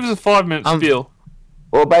us a 5-minute spiel.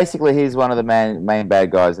 Well, basically, he's one of the main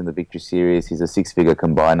bad guys in the Victory series. He's a 6-figure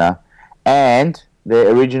combiner. And the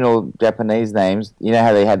original Japanese names, you know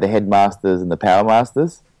how they had the Headmasters and the Power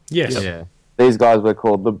Masters? Yes. Yeah. These guys were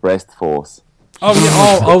called the Breast Force. Oh,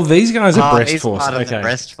 yeah. Oh, these guys are Breast he's Force. part of Okay. the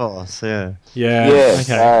Breast Force, yeah. Yeah. Yeah,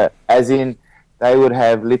 Okay. as in they would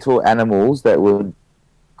have little animals that would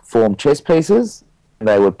form chess pieces and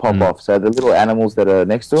they would pop off. So the little animals that are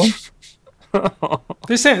next to them.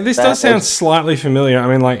 This does sound slightly familiar. I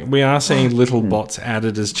mean, like, we are seeing little bots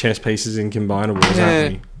added as chess pieces in Combiner Wars,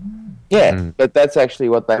 aren't we? Yeah, but that's actually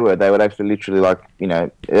what they were. They would actually literally, like, you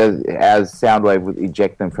know, as Soundwave would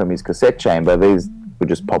eject them from his cassette chamber, these would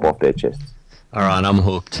just pop off their chests. All right, I'm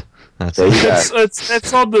hooked. That's There you it. go.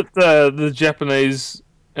 It's odd that the Japanese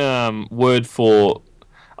word for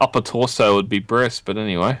upper torso would be breast, but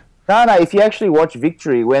anyway. No, if you actually watch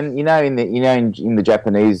Victory, when in the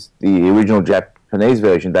Japanese, the original Japanese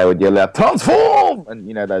version, they would yell out "transform" and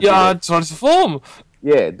those. Yeah, transform.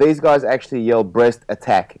 Yeah, these guys actually yell "breast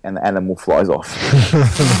attack" and the animal flies off.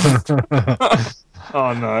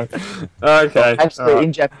 Oh no. Okay. Actually,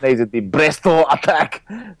 in Japanese, it'd be "bresto attack."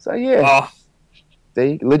 So yeah, Oh,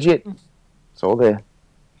 see, legit. It's all there.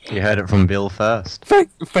 You heard it from Bill first.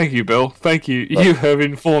 thank you, Bill. Thank you. You have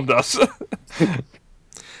informed us.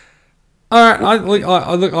 All right.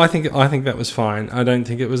 I think that was fine. I don't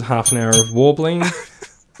think it was half an hour of warbling.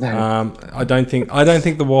 I don't think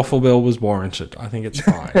the waffle bell was warranted. I think it's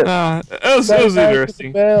fine. it was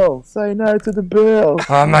interesting. Bell. Say no to the bell.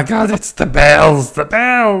 Oh my god, it's the bells! The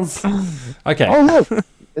bells! Okay. Oh look.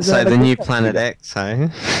 Is So that the a- new Planet X, eh?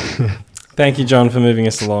 Thank you, John, for moving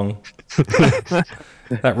us along.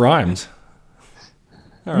 That rhymed.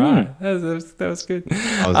 All right. That was good.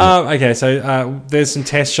 Okay, so there's some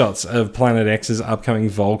test shots of Planet X's upcoming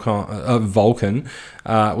Vulcan,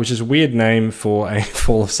 which is a weird name for a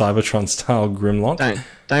Fall of Cybertron style Grimlock.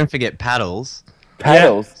 Don't forget Paddles.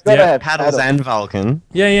 Paddles? Yeah, Gotta have Paddles and Vulcan.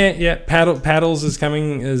 Yeah. Paddles is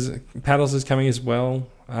coming as well.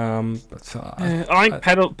 I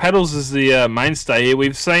think Paddles is the mainstay here.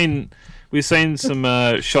 We've seen some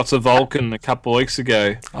shots of Vulcan a couple of weeks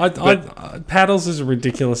ago. Paddles is a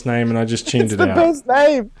ridiculous name, and I just tuned It's it the out. best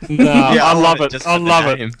name. No, I love it. Just I for the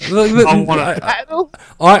love name. it. Look, I want it. Paddles.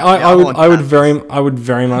 I would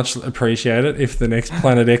very much appreciate it if the next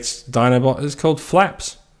Planet X Dinobot is called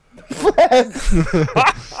Flaps.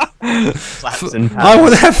 Flaps and I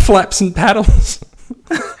would have flaps and paddles.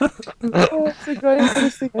 Oh, it's the greatest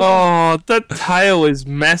interesting. Oh, that tail is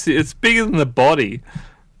massive. It's bigger than the body.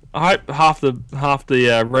 I hope half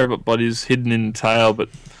the robot body is hidden in the tail, but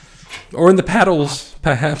Or in the paddles,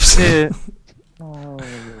 perhaps. yeah.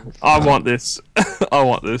 I want this. I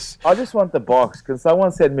want this. I just want the box. Can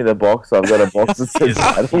someone send me the box? I've got a box that You says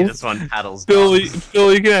just paddles. want Paddles. Bill, you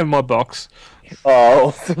can have my box. Oh,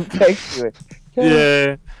 awesome. Thank you.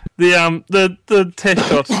 Yeah. The test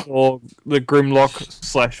shots for the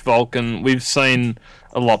Grimlock / Vulcan we've seen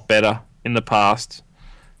a lot better in the past.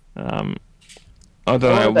 I don't What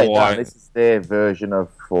have know they why. done? This is their version of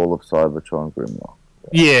Fall of Cybertron Grimlock.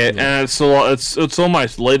 Yeah, and it's a lot. It's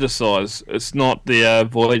almost leader size. It's not the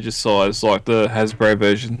Voyager size like the Hasbro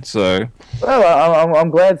version. So Well, I'm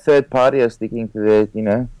glad third party are sticking to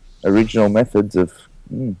their, original methods of.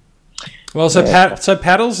 Well, so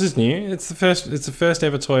Paddles is new. It's the first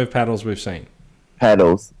ever toy of Paddles we've seen.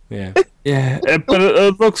 Paddles. Yeah. yeah, but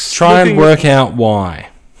it looks. Try and work out why.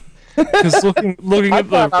 Because looking at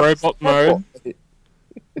the I can't robot mode, understand.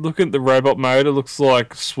 looking at the robot mode, it looks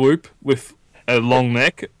like Swoop with a long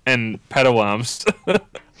neck and paddle arms.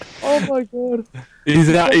 Oh my god.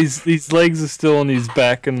 His legs are still on his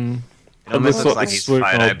back, and It almost looks looks like like he's Swoop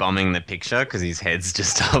photo mob. bombing the picture because his head's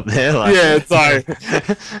just up there. Like, Yeah, it's like,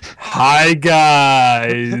 hi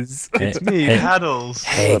guys. it's me, Hey. Paddles.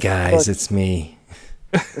 Hey guys, it's me.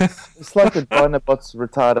 It's like the Dinobot's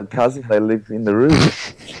retarded cousin. They live in the room.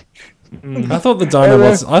 I thought the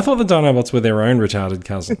Dinobots were their own retarded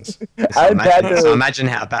cousins. I'm Paddles. So imagine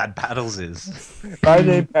how bad Paddles is. My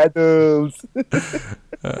name Paddles.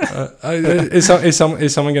 Is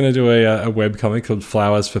someone going to do a webcomic called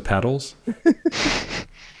Flowers for Paddles?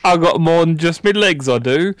 I got more than just my legs. I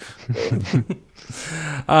do.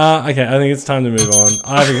 Okay, I think it's time to move on.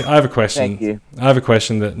 I have a question. Thank you. I have a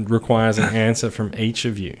question that requires an answer from each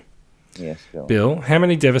of you. Yes, go on. Bill, how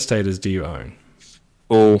many Devastators do you own?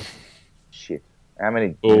 Oh, Shit. How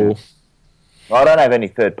many? oh. I don't have any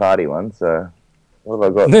third party ones, so what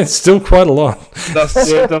have I got? It's still quite a lot.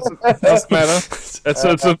 Doesn't matter.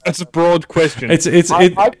 It's a broad question.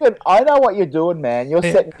 I know what you're doing, man. You're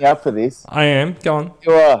setting me up for this. I am. Go on.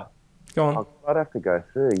 You are. Go on. I'd have to go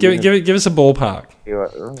through. Give us a ballpark. You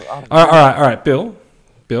are. All right, Bill.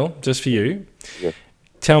 Bill, just for you. Yeah.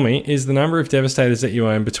 Tell me, is the number of Devastators that you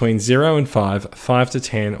own between 0 and 5, 5 to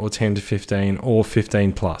 10, or 10 to 15, or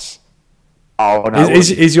 15 plus? Oh, no.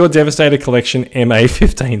 Is your Devastator collection MA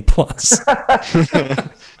 15 plus?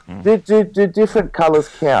 Do different colours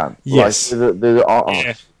count? Yes. Like,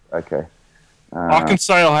 Yeah. Okay. I can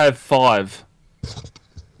say I have 5.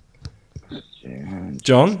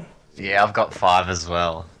 John? Yeah, I've got 5 as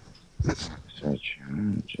well.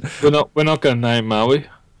 We're not going to name, are we?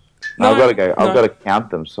 No, I've got to go. I've no. got to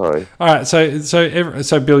count them. Sorry. All right,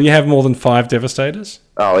 so Bill, you have more than 5 Devastators?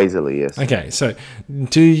 Oh, easily, yes. Okay, so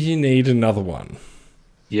do you need another one?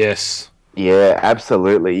 Yes. Yeah,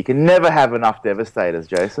 absolutely. You can never have enough Devastators,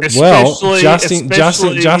 Jason. Well,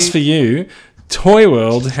 Especially- just for you, Toy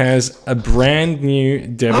World has a brand new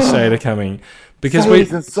Devastator coming because we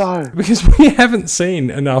haven't seen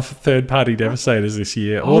enough third-party Devastators this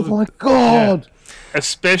year. Oh my god!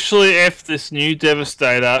 Especially if this new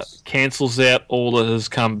Devastator cancels out all that has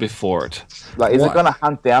come before it. Like, is it going to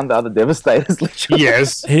hunt down the other Devastators? Literally?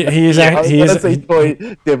 Yes. He is. I was going to see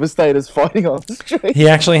toy Devastators fighting on the street. He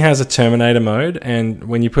actually has a Terminator mode, and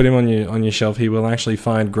when you put him on your shelf, he will actually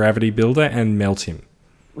find Gravity Builder and melt him.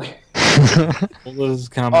 All that has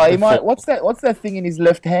come Oh, he before. might. What's that thing in his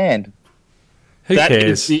left hand? Who That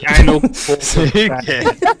cares? is the anal. Who cares?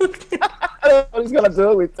 I don't know what he's going to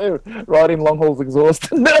do it with too. Ride him long haul's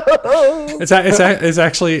exhaust. No. It's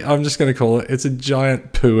actually. I'm just going to call it. It's a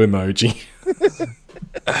giant poo emoji.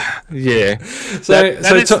 Yeah.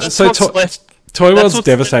 Toy World's what's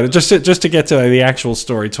Devastator. Just to get to the actual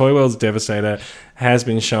story, Toy World's Devastator has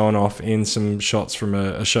been shown off in some shots from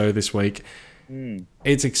a show this week.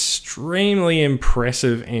 It's extremely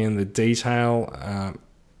impressive in the detail.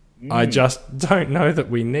 I just don't know that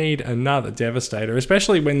we need another Devastator,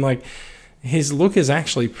 especially when like his look is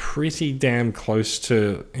actually pretty damn close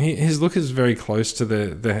to. His look is very close to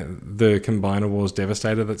the Combiner Wars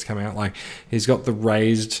Devastator that's come out. Like he's got the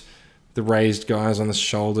raised guys on the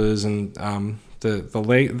shoulders, and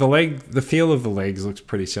the feel of the legs looks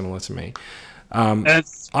pretty similar to me. I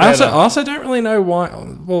also don't really know why.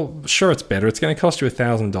 Well, sure, it's better. It's going to cost you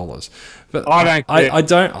 $1,000, but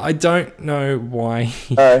I don't know why.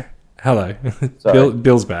 Hello,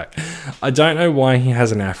 Bill's back. I don't know why he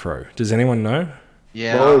has an afro. Does anyone know?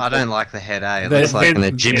 Yeah, I don't like the head, eh? It looks like an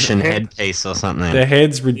Egyptian headpiece or something. The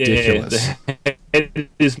head's ridiculous. Yeah, the head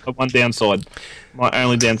is my one downside. My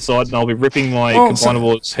only downside, and I'll be ripping my Combiner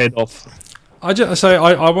Wars head off. I want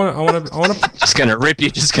to. Just gonna rip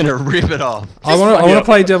it off. I want to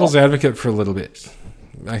play devil's advocate for a little bit.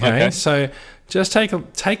 Okay, so just take a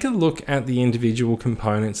look at the individual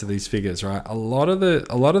components of these figures. Right, a lot of the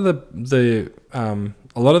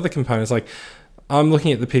components. Like I'm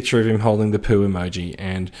looking at the picture of him holding the poo emoji,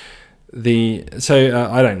 and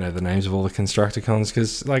I don't know the names of all the Constructicons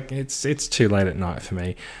because like it's too late at night for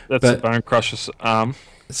me. That's the Bone Crusher's arm.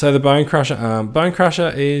 So the Bone Crusher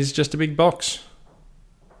is just a big box.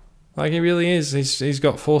 Like he really is. He's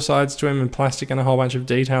got 4 sides to him and plastic and a whole bunch of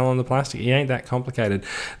detail on the plastic. He ain't that complicated.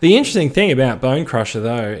 The interesting thing about Bone Crusher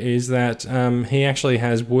though is that he actually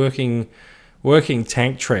has working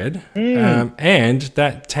tank tread, and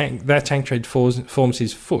that tank tread forms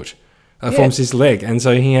his foot. Forms his leg, and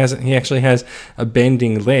so he actually has a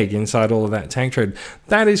bending leg inside all of that tank tread.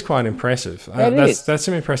 That is quite impressive. That's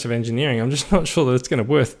some impressive engineering. I'm just not sure that it's going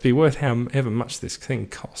to be worth however much this thing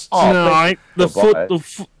costs. No, the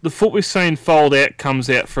foot we've seen fold out comes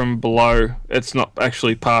out from below. It's not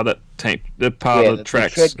actually part of that tank. The part of the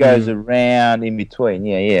tracks. The tread goes around in between.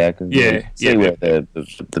 Yeah. See where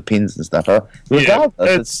the pins and stuff are.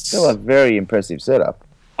 Regardless, it's still a very impressive setup.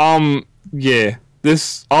 Yeah.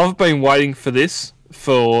 I've been waiting for this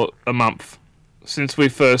for a month since we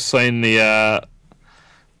first seen the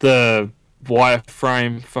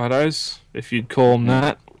wireframe photos, if you'd call them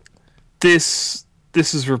that. This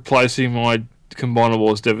is replacing my Combiner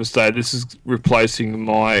Wars Devastator. This is replacing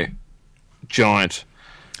my Giant.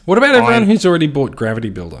 What about everyone who's already bought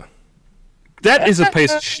Gravity Builder? That is a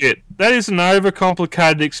piece of shit. That is an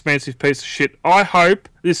overcomplicated, expensive piece of shit. I hope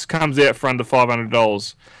this comes out for under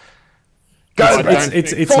 $500.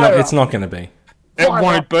 It's not going to be. It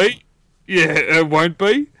won't be. Yeah, it won't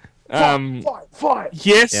be. Fight.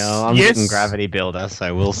 Yes. Yeah, I'm getting Gravity Builder,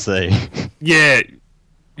 so we'll see. Yeah.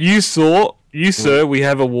 Sir, we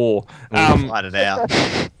have a war. We'll fight it out.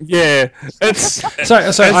 Yeah. It's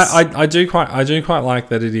I do quite like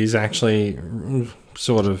that it is actually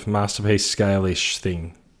sort of masterpiece scale-ish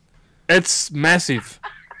thing. It's massive.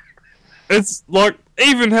 It's like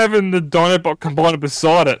even having the Dinobot combiner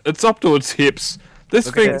beside it. It's up to its hips. This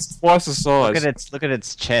Look at thing is twice the size. Look at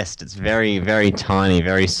its chest. It's very, very tiny,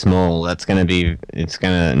 very small. It's gonna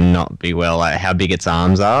not be well. Like how big its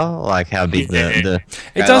arms are, like how big the.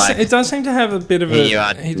 It does. It does seem to have a bit of a.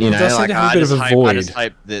 It does seem to have a bit of a I void. just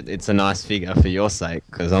hope that it's a nice figure for your sake,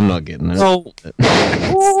 because I'm not getting it. Well,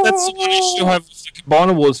 that's the one issue I have with the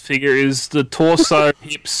Combiner Wars figure is the torso,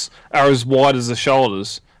 hips are as wide as the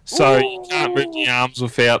shoulders, so you can't move the arms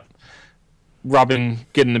without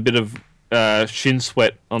getting a bit of shin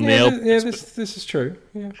sweat on the elbows. Yeah, this is true.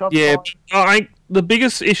 Yeah. Yeah, but the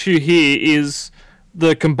biggest issue here is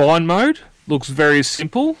the combine mode looks very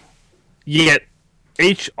simple, yet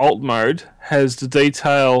each alt mode has the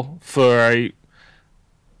detail for a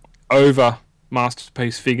over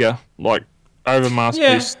masterpiece figure, like over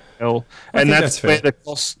masterpiece style, and that's where the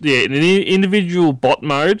cost. Yeah, in an individual bot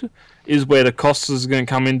mode is where the cost is going to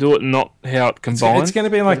come into it, not how it combines. It's going to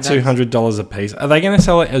be like $200 a piece. Are they going to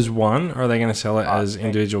sell it as one, or are they going to sell it as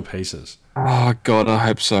individual pieces? Oh God, I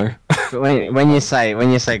hope so. When you say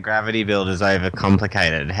Gravity Build is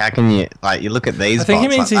overcomplicated, how can you you look at these? I think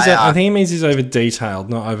bots, he means he's over detailed,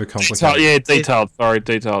 not over complicated. Yeah, detailed. Sorry,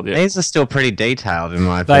 detailed. Yeah, these are still pretty detailed in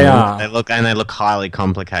my opinion. They are. They look highly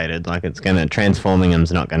complicated. Like transforming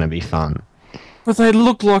them's not going to be fun. But they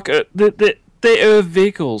look like they're Earth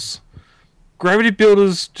vehicles. Gravity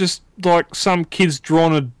Builder's just like some kid's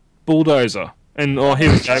drawn a bulldozer, and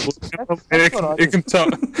here we go. It can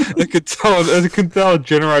tell a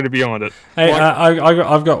generator behind it. Hey,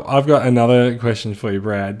 I've got another question for you,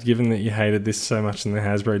 Brad. Given that you hated this so much in the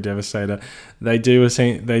Hasbro Devastator, they do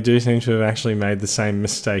seem to have actually made the same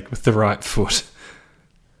mistake with the right foot.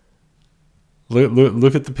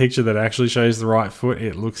 Look at the picture that actually shows the right foot.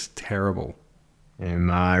 It looks terrible. And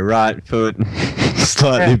my right foot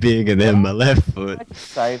slightly bigger than my left foot. I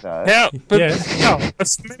say though. The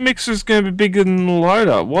cement mixer's going to be bigger than the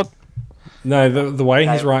loader. What? No, the way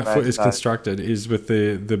his right foot is constructed is with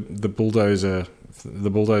the bulldozer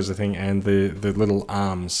thing and the little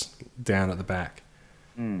arms down at the back.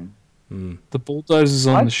 The bulldozer's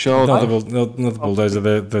on the shoulder. Not the bulldozer.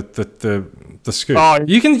 The scoop. Oh,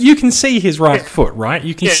 you can see his right foot, right?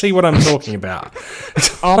 You can see what I'm talking about.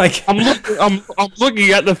 I'm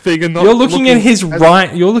looking at the figure. Not you're looking at his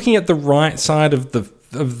right. You're looking at the right side of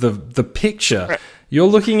the picture. You're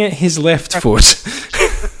looking at his left foot.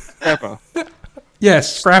 Scrapper.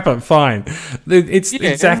 Yes, Scrapper. Fine. It's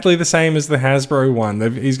exactly the same as the Hasbro one.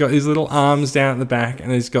 He's got his little arms down at the back,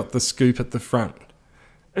 and he's got the scoop at the front.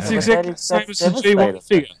 It's exactly the same as the G1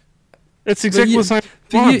 figure. It's exactly the same.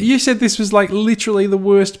 You said this was like literally the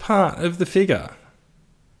worst part of the figure.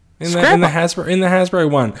 In the Hasbro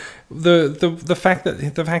one, the fact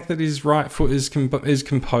that his right foot is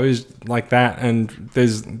composed like that, and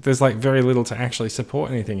there's like very little to actually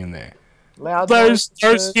support anything in there. Those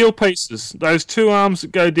heel pieces, those two arms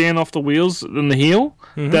that go down off the wheels and the heel,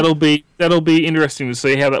 that'll be interesting to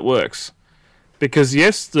see how that works. Because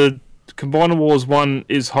yes, the Combiner Wars one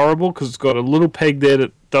is horrible because it's got a little peg there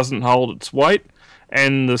that doesn't hold its weight,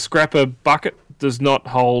 and the Scrapper bucket does not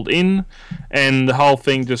hold in, and the whole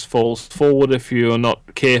thing just falls forward if you are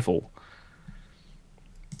not careful.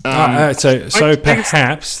 So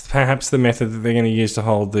perhaps the method that they're going to use to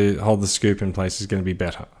hold the scoop in place is going to be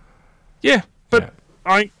better. Yeah, but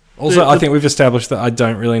I think we've established that I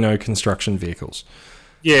don't really know construction vehicles.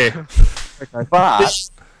 Yeah, okay, but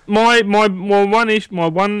my one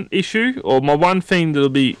issue or my one thing that'll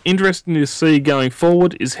be interesting to see going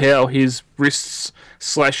forward is how his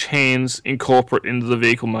wrists/hands incorporate into the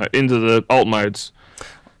vehicle mode, into the alt modes.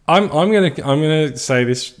 I'm gonna say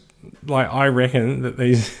this. Like I reckon that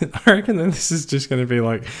this is just going to be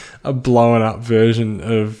like a blown up version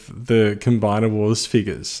of the Combiner Wars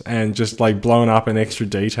figures, and just like blown up in extra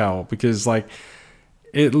detail, because like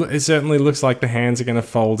it certainly looks like the hands are going to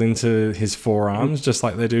fold into his forearms just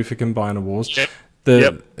like they do for Combiner Wars. Yep.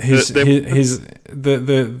 The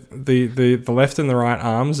left and the right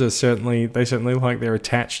arms are certainly look like they're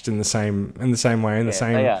attached in the same way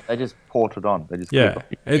They just ported on. They just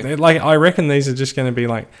I reckon these are just going to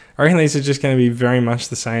be very much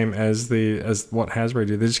the same as what Hasbro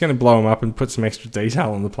did. They're just going to blow them up and put some extra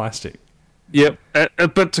detail on the plastic. Yep,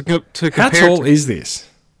 but to compare, how tall is this?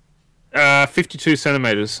 52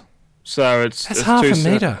 centimeters. So it's half a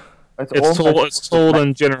meter. It's taller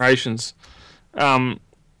than Generations.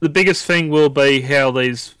 The biggest thing will be how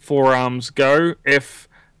these forearms go. If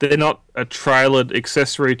they're not a trailered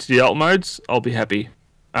accessory to the alt modes, I'll be happy.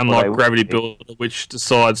 Unlike Gravity Builder, which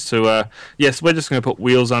decides to, yes, we're just going to put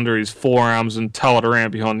wheels under his forearms and tow it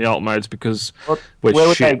around behind the alt modes because where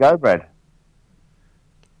would they go, Brad?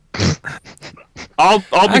 I'll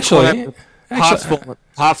be parts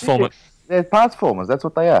format. they're parts formers. That's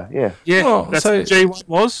what they are. Yeah. Yeah, Well, that's so- what G1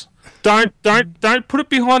 was. Don't put it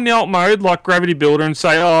behind the alt mode like Gravity Builder and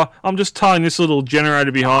say, "Oh, I'm just towing this little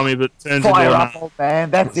generator behind me," but turns into Fire an up, old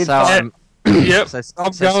man. That's it. So, Fire- Yep, so,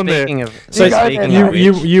 I'm so going there. speaking of, So speaking you, of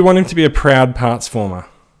you which, you want him to be a proud parts former.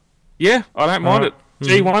 Yeah, I don't mind it.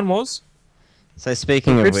 Alright. G1 was. so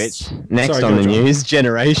speaking of Chris- which, next Sorry, on go, the John. news,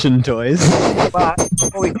 Generation Toys. But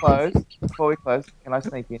before we close, can I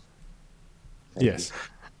sneak in? Yes.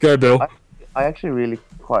 Go, Bill. I actually really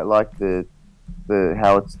quite like the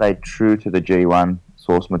how it stayed true to the G1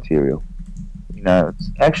 source material. You know, it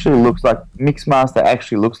actually looks like Mixmaster.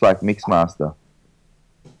 Actually looks like Mixmaster.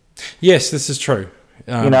 Yes, this is true.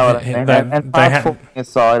 You know what I mean? And they parts forming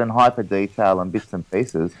aside and hyper detail and bits and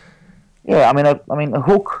pieces. Yeah, I mean, a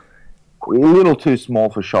hook a little too small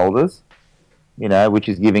for shoulders. You know, which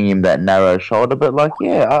is giving him that narrow shoulder. But like,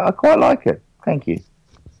 yeah, I quite like it. Thank you.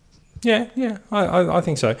 Yeah, I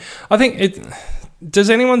think so. I think it.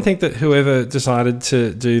 Does anyone think that whoever decided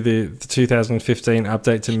to do the 2015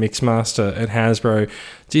 update to Mixmaster at Hasbro,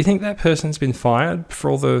 do you think that person's been fired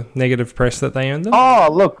for all the negative press that they earned them? Oh,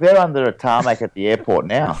 look, they're under a tarmac at the airport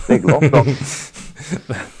now. Big long dog.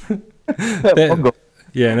 They're-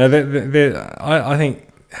 Yeah, no, I think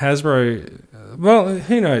Hasbro. Well,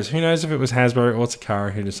 who knows? Who knows if it was Hasbro or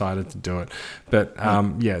Takara who decided to do it? But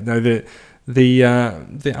yeah, no, the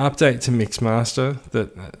update to Mixmaster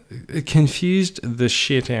that it confused the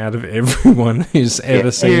shit out of everyone who's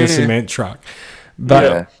ever seen a cement truck.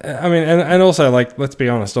 But I mean, and also, like, let's be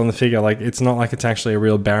honest, on the figure, like, it's not like it's actually a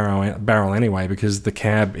real barrel anyway, because the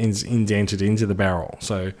cab is indented into the barrel.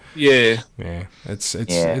 So Yeah. yeah, it's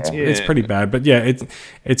Yeah. pretty bad. But yeah,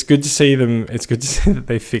 it's good to see them. It's good to see that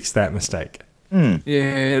they fixed that mistake.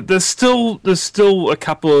 Yeah, there's still a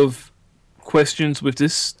couple of questions with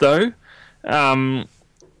this though.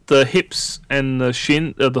 The hips and the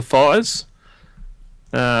shin, the thighs.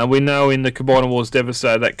 We know in the Combiner Wars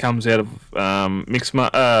Devastator that comes out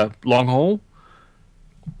of long haul.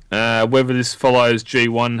 Whether this follows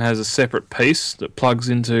G1 has a separate piece that plugs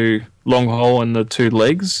into long haul and the two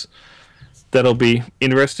legs, that'll be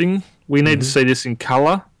interesting. We need to see this in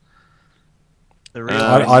colour. The real,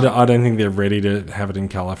 I don't think they're ready to have it in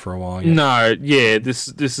color for a while yet. No, yeah, this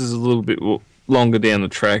is a little bit longer down the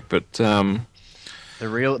track, but the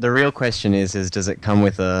real question is does it come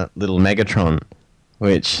with a little Megatron,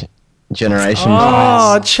 which Generation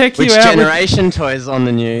Oh, Toys? check Which you out. Generation Toys on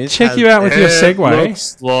the news? Check has- you out with your it segue.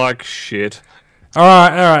 looks like shit. All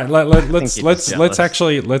right. Let's you're just jealous.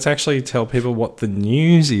 actually tell people what the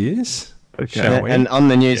news is. Shall we? And on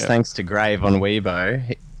the news, thanks to Grave on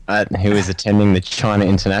Weibo, who is attending the China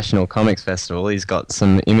International Comics Festival, he's got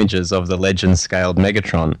some images of the legend-scaled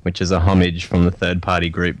Megatron, which is a homage from the third-party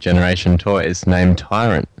group Generation Toys, named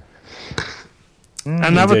Tyrant.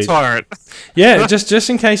 Another Indeed. tyrant. Yeah, just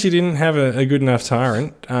in case you didn't have a good enough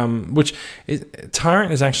Tyrant,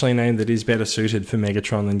 Tyrant is actually a name that is better suited for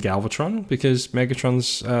Megatron than Galvatron, because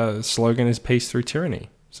Megatron's slogan is peace through tyranny.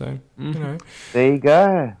 So you know, There you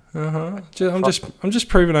go. I'm just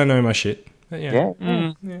proving I know my shit. But yeah.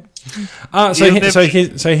 Yeah. So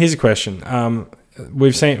here's a question.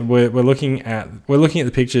 We're looking at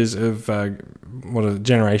the pictures of what are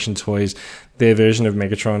Generation Toys, their version of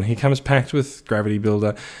Megatron. He comes packed with Gravity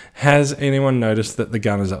Builder. Has anyone noticed that the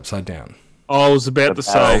gun is upside down? I was about to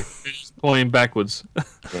say, it's pointing backwards.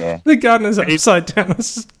 Yeah. The gun is upside down,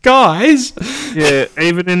 guys. Yeah,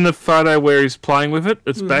 even in the photo where he's playing with it,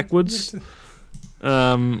 it's backwards.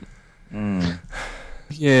 Yeah,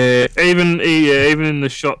 even in the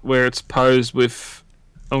shot where it's posed with,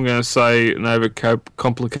 I'm going to say, an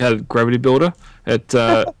over-complicated Gravity Builder,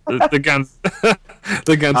 the gun's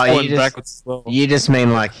pointing backwards as well. You just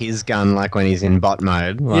mean like his gun, like when he's in bot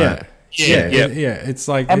mode? Like, Yeah. It's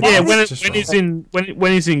like And Yeah, it's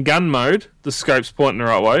when he's in gun mode, the scope's pointing the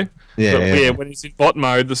right way. Yeah, But yeah. when he's in bot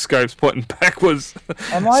mode, the scope's pointing backwards.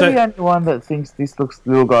 Am I So- the only one that thinks this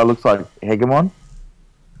little guy looks like Hegemon?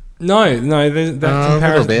 no.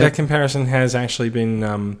 little bit. That comparison has actually been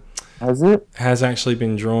Has it?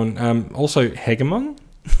 drawn. Also, Hegemon.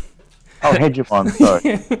 Oh, Hegemon.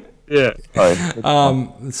 Sorry. Yeah. Sorry.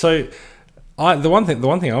 So, the one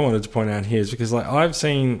thing I wanted to point out here is because, like, I've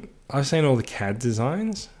seen all the CAD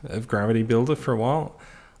designs of Gravity Builder for a while.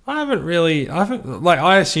 I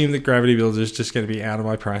assume that Gravity Builder is just going to be out of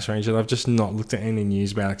my price range, and I've just not looked at any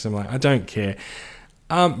news about it because I'm like, I don't care.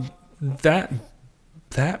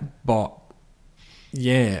 That bot,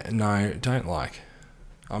 yeah, no, don't like.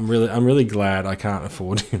 I'm really glad I can't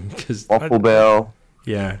afford him because Waffle Bell.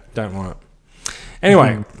 yeah, don't want it.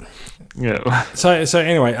 Anyway, Yeah. so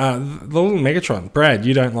anyway, the little Megatron, Brad,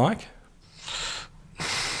 you don't like?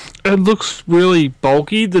 It looks really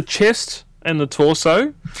bulky. The chest and the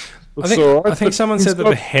torso. Looks alright, I think but someone he's said that got-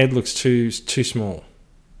 the head looks too small.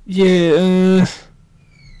 Yeah.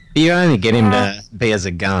 You only get him to be as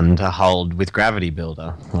a gun to hold with Gravity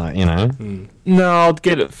Builder, like, you know. No, I'll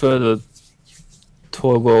get it for the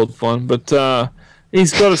Toy World one, but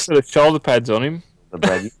he's got a set of shoulder pads on him. The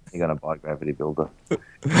Brad, you're going to buy Gravity Builder.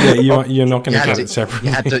 Yeah, you're not going to You had get to- it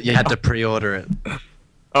separately. You had to pre-order it.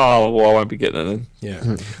 Oh, well, I won't be getting it then.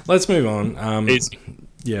 Yeah. Let's move on. Easy.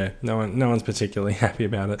 Yeah, no one's particularly happy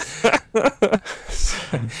about it.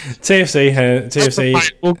 TFC.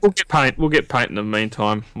 Paint. We'll get paint. We'll get paint in the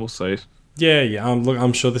meantime. We'll see. Yeah.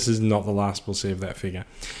 I'm sure this is not the last we'll see of that figure.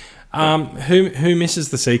 Who misses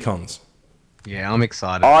the Seacons? Yeah, I'm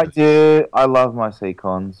excited. I do. I love my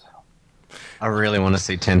Seacons. I really want to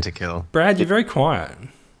see Tentakill. Brad, you're very quiet.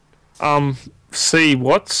 See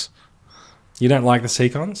what's? You don't like the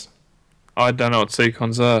Seacons? I don't know what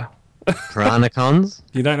Seacons are. Piranacons?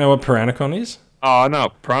 You don't know what Piranacon is? Oh, I know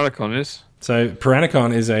what Piranacon is. So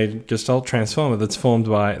Piranacon is a Gestalt transformer that's formed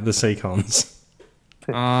by the Seacons.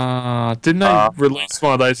 Didn't they release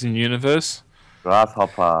one of those in Universe?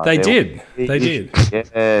 Grasshopper. They did.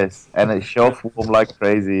 Yes, and it's shelf warm like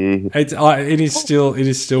crazy. It is still quite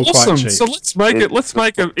Awesome. cheap. So let's make it. Let's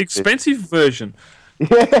make an expensive version.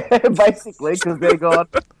 Yeah, basically, because they're gone.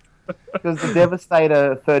 Because the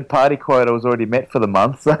Devastator third-party quota was already met for the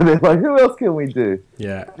month, so they're like, "Who else can we do?"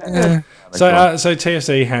 Yeah. So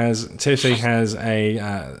TFC has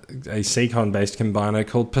a Seacon based combiner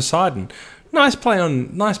called Poseidon. Nice play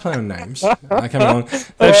on names. Come along.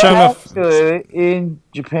 They've shown off. Actually, in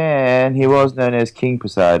Japan, he was known as King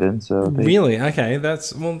Poseidon. So Really? Okay,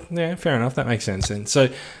 fair enough. That makes sense then. So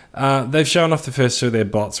they've shown off the first two of their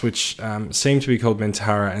bots, which seem to be called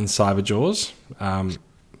Mentara and Cyberjaws.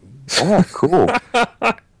 oh, cool.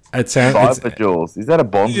 It sounds. Cyber Jaws. Is that a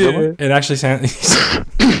Bond villain? It actually sounds.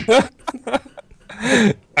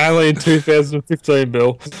 Only in 2015,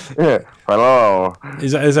 Bill. Yeah. Hello.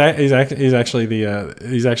 He's actually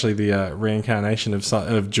the reincarnation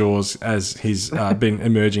of Jaws as he's been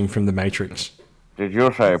emerging from the Matrix. Did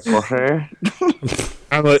you say pussy?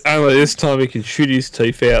 Only this time he can shoot his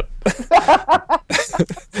teeth out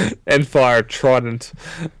and fire a trident.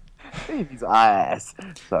 In his ass.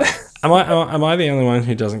 So, Am I the only one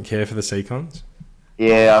who doesn't care for the Seacons?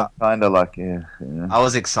 yeah, I'm kind of like, yeah. I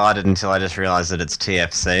was excited until I just realised that it's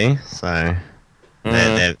TFC, so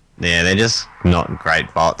they're just not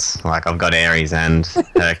great bots. Like, I've got Ares and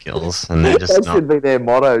Hercules, and they're just That not... should be their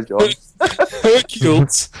motto, John.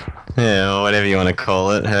 Hercules. Yeah, or whatever you want to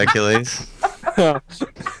call it, Hercules.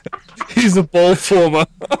 He's a ball former.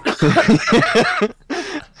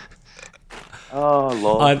 Oh,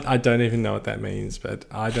 Lord. I don't even know what that means, but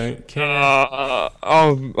I don't care.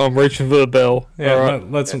 I'm reaching for the bell. Yeah, All right.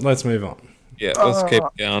 let's move on. Yeah, let's keep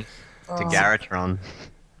going. To Garatron.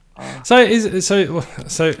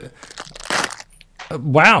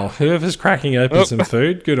 Wow, whoever's cracking open some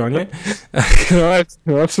food, good on you. Can I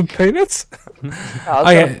have some peanuts?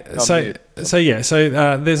 Okay, so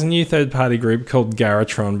there's a new third-party group called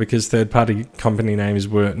Garatron because third-party company names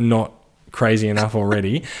were not crazy enough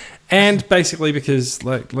already, and basically because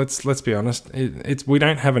let's be honest, we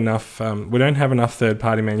don't have enough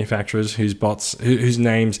third-party manufacturers whose bots whose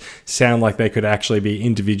names sound like they could actually be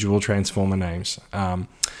individual Transformer names.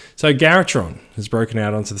 So Garatron has broken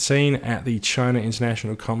out onto the scene at the China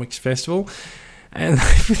International Comics Festival, and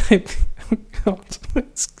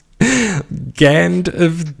it's Gand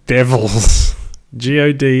of Devils,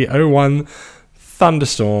 GOD01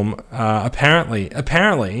 Thunderstorm.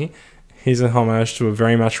 Apparently, he's a homage to a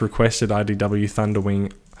very much requested IDW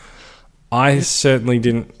Thunderwing. I certainly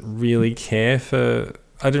didn't really care for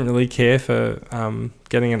getting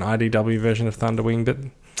an IDW version of Thunderwing, but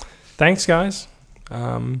thanks, guys.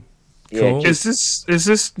 Cool. Is this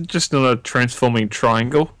just not a transforming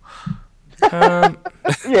triangle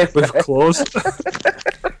Yes, with claws?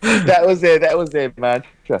 that was their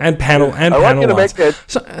mantra. And panel I want you to lines. make it.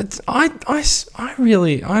 So I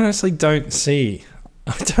really honestly don't see.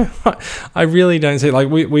 I really don't see. Like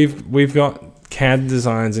we've got CAD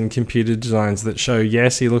designs and computer designs that show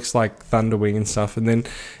yes he looks like Thunderwing and stuff, and then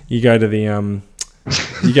you go to the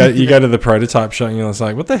you go to the prototype shot and you're just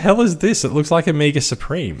like, what the hell is this? It looks like Amiga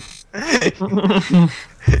Supreme. That's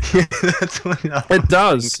what It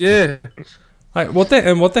does, yeah. Like what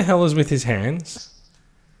the hell is with his hands?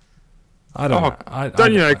 I don't know.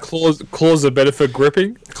 Don't you know claws are better for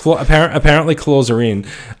gripping? Apparently claws are in.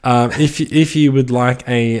 If you would like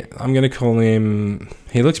I'm going to call him.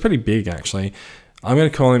 He looks pretty big actually. I'm going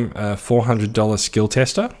to call him a $400 skill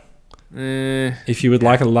tester. If you would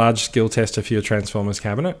like a large skill tester for your Transformers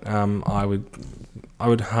cabinet, I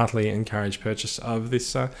would heartily encourage purchase of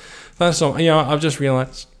this thunderstorm. You know, I've just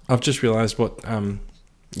realized what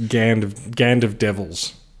Gand of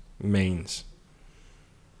Devils means.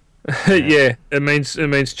 Yeah, it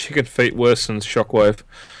means chicken feet worse than Shockwave.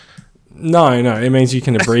 No, it means you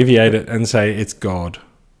can abbreviate it and say it's God.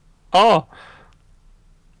 Oh,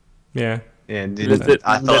 Yeah. Yeah,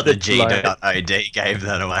 I thought the G.OD gave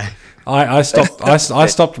that away. I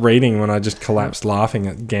stopped reading when I just collapsed laughing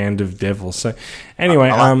at Gand of Devils. So anyway,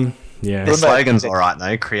 yeah. The slogan's all right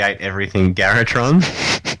though. Create everything Garrotron.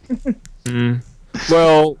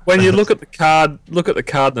 well, when you look at the card in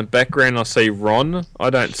the background, I see Ron. I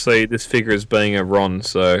don't see this figure as being a Ron.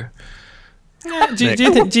 So, Do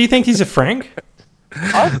you think he's a Frank?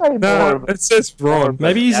 I'd say more no, of it says Ron.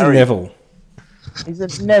 Maybe he's a Gary. Neville. He's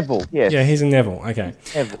a Neville, yes. Yeah, he's a Neville. Okay.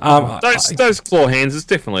 Neville. Those claw hands. It's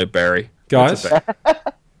definitely a Barry. Guys, It's a Barry.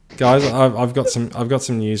 guys, I've got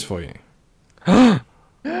some news for you. I'll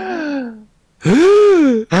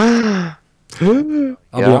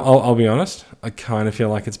be honest. I kind of feel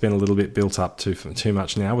like it's been a little bit built up too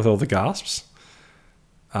much now with all the gasps.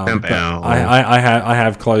 But I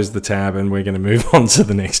have closed the tab and we're going to move on to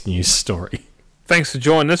the next news story. Thanks for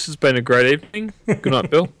joining us. It's been a great evening. Good night,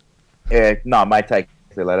 Bill. Yeah, no, mate, take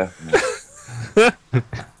it later.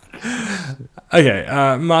 Okay,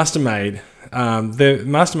 Mastermade. The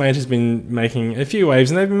Mastermade has been making a few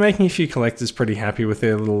waves, and they've been making a few collectors pretty happy with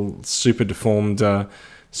their little super deformed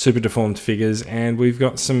figures. And we've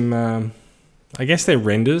got some, I guess they're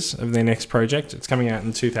renders of their next project. It's coming out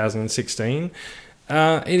in 2016.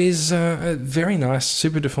 It is a very nice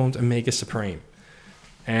super deformed Omega Supreme,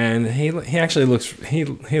 and he actually looks he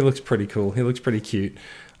looks pretty cool. He looks pretty cute.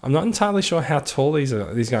 I'm not entirely sure how tall these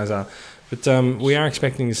guys are, but we are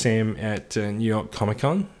expecting to see him at New York Comic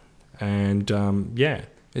Con, and yeah,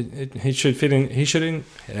 he should fit in. He should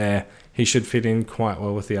fit in quite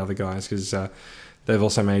well with the other guys because they've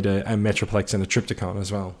also made a Metroplex and a Trypticon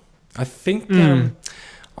as well. I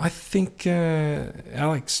think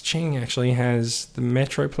Alex Ching actually has the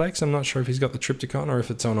Metroplex. I'm not sure if he's got the Trypticon or if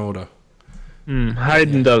it's on order.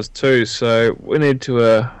 Hayden does too. So we need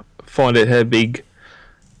to find out how big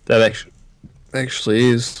that actually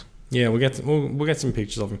is. Yeah, we'll get some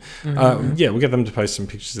pictures of him. Yeah, we'll get them to post some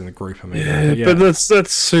pictures in the group. I mean, but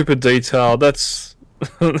that's super detailed. That's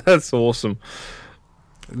that's awesome.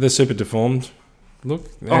 The super deformed look,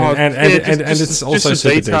 Oh, and it's also just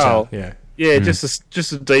super detail. detailed. Yeah,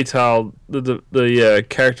 just a detail. The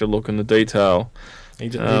character look and the detail. He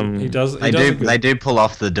does. They do pull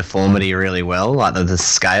off the deformity really well. Like the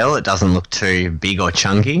scale, it doesn't look too big or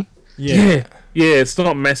chunky. Yeah. It's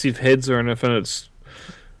not massive heads or anything.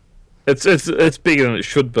 It's bigger than it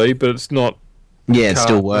should be, but it's not. Yeah, it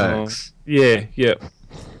still works. Yeah.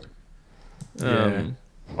 I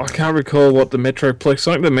can't recall what the Metroplex.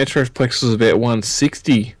 I think the Metroplex was about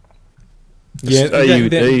 160. Yeah,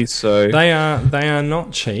 AUD. So they are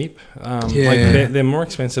not cheap. Like they're more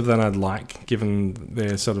expensive than I'd like, given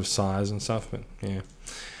their sort of size and stuff. But yeah.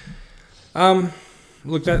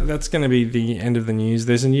 Look, that's going to be the end of the news.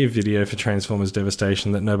 There's a new video for Transformers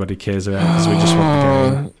Devastation that nobody cares about because we just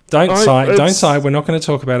want the game. Don't sigh. We're not going to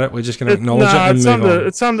talk about it. We're just going to acknowledge it and move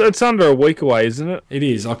on. It's under a week away, isn't it? It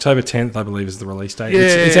is October 10th, I believe, is the release date.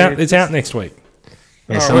 Yeah, it's out next week.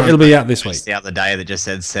 Yeah, It'll be out this week. The other day that just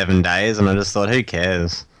said 7 days, and I just thought, who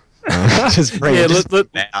cares? Let's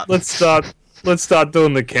start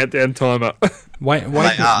doing the countdown timer. Wake me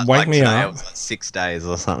today, up. It was like 6 days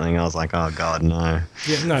or something. I was like, oh god, no.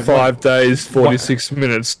 Yeah, no, 5 days, 46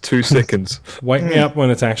 minutes, 2 seconds. Wake me up when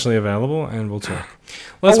it's actually available, and we'll talk.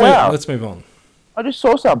 Wow. Let's move on. I just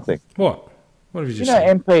saw something. What? What have you You just know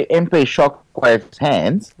seen? MP Shockwave's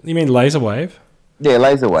hands? You mean Laser Wave? Yeah,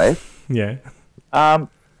 Laser Wave. Yeah.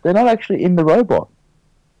 They're not actually in the robot.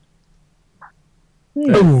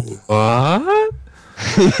 What?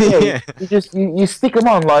 Yeah, you stick them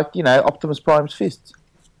on like, Optimus Prime's fists.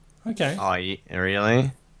 Okay. Oh,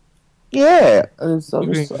 really? Yeah. I just sort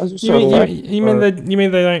of You mean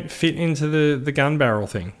they don't fit into the gun barrel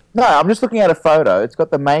thing? No, I'm just looking at a photo. It's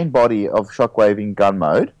got the main body of Shockwave in gun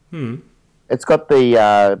mode. It's got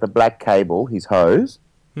the black cable, his hose.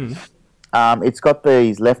 It's got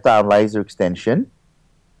his left arm laser extension.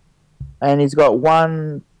 And he's got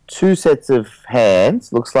two sets of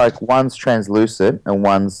hands. Looks like one's translucent and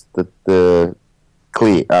one's the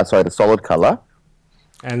clear. The solid color.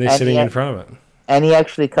 And they're sitting in front of it. And he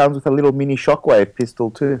actually comes with a little mini Shockwave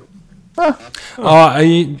pistol too.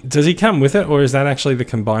 Does he come with it, or is that actually the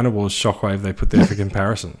Combinables Shockwave they put there for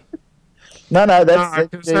comparison? No,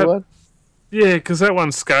 that's the one. Yeah, because that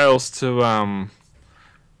one scales to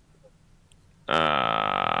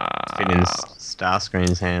Fit in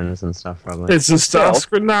Starscreen's hands and stuff, probably. it's a star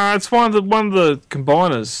screen. No, it's one of the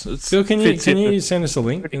combiners. It's Phil, can fits in you send us a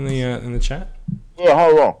link in the chat? Yeah,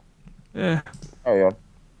 hold on. Yeah, Hang on.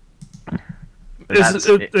 But that's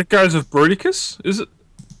it goes with Bruticus. Is it?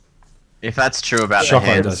 if that's true about the Shockwave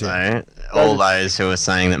hands, does, yeah. though, all those who are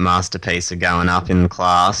saying that Masterpiece are going up in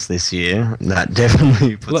class this year, that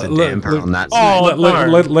definitely puts a damper on that. Oh,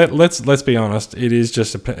 Let's be honest. It is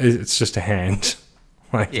just it's just a hand.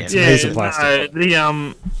 Like Yeah. it's a piece of plastic.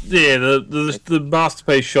 No, the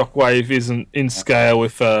Masterpiece Shockwave isn't in scale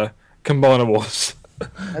with Combiner was.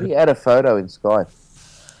 How do you add a photo in Skype?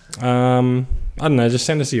 I don't know. Just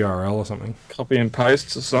send us a URL or something. Copy and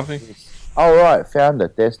paste or something. Oh, right. Found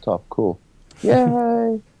it. Desktop. Cool.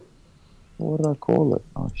 Yay. What did I call it?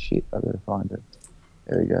 Oh, shit. I gotta find it.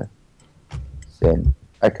 There we go. Send.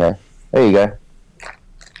 Okay. There you go.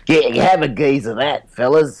 Yeah, have a gaze of that,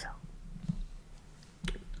 fellas.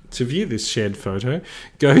 To view this shared photo,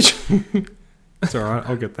 go to. It's all right.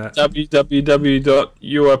 I'll get that.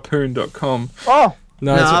 www.uapoon.com. Oh,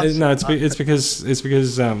 It's because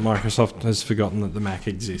Microsoft has forgotten that the Mac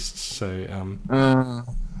exists. So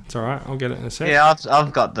it's all right. I'll get it in a sec. Yeah,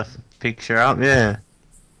 I've got the picture up. Yeah.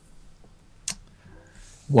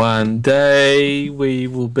 One day we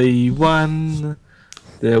will be one.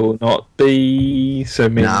 There will not be so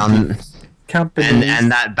many companies.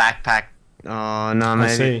 And that backpack. Oh no,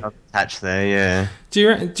 maybe see. I'll attach there. Yeah.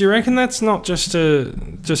 Do you reckon that's not just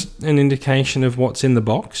an indication of what's in the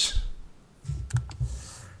box?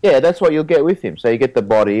 yeah, that's what you'll get with him. So you get the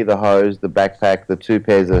body, the hose, the backpack, the 2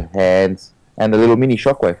 pairs of hands, and the little mini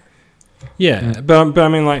shockwave. Yeah, but I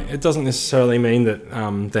mean, like, it doesn't necessarily mean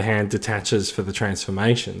that the hand detaches for the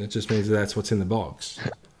transformation. It just means that that's what's in the box.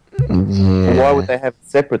 Well, why would they have it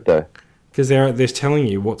separate, though? Because they're telling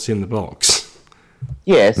you what's in the box.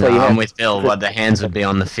 Yeah, so No, you have... I'm with Bill. But the hands would be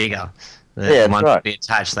on the figure. The Yeah, that's one right. would be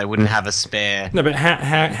attached. They wouldn't have a spare. No, but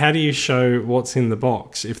how do you show what's in the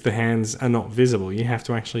box if the hands are not visible? You have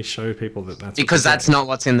to actually show people that that's Because that's not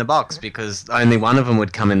what's in the box. Because only one of them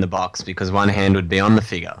would come in the box. Because one hand would be on the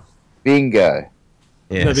figure. Bingo.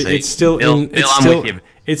 Yeah, No, but see, it's still Bill, in. Bill, It's I'm still, with you.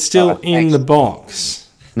 it's still in thanks. the box.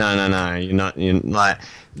 No. You're not. You're like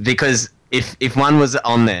because if one was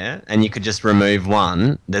on there and you could just remove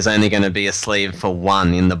one, there's only going to be a sleeve for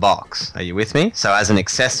one in the box. Are you with me? So as an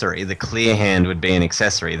accessory, the clear hand would be an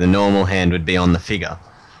accessory. The normal hand would be on the figure.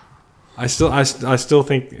 I still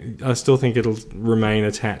think it'll remain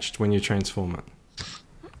attached when you transform it.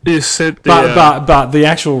 You said the, But the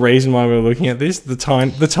actual reason why we're looking at this, the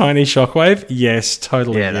tiny shockwave, yes,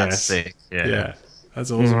 totally, Yeah, yes. that's sick. Yeah,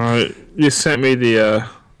 that's awesome. right, you sent me the.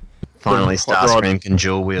 Finally, Hot rod. Starscream can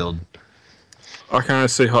dual wield. I can only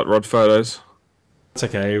see hot rod photos, It's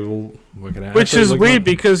okay, we'll work it out. which Actually, is look, weird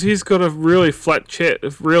because he's got a really flat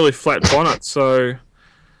flat bonnet. So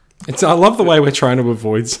I love the way we're trying to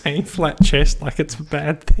avoid saying flat chest like it's a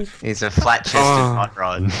bad thing. He's a flat-chested hot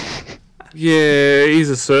rod. yeah, he's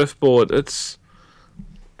a surfboard. It's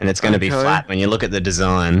And it's going to be Okay. flat when you look at the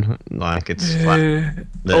design. Like it's flat. yeah.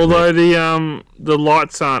 The- Although the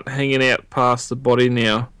lights aren't hanging out past the body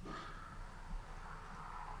now.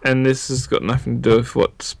 And this has got nothing to do with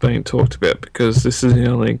what's being talked about because this is the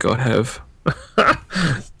only link I have.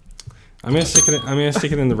 I'm gonna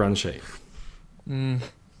stick it in the run sheet.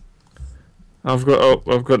 I've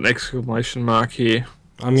got an exclamation mark here.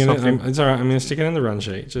 Something. It's alright. I'm gonna stick it in the run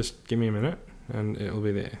sheet. Just give me a minute, and it'll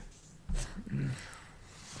be there.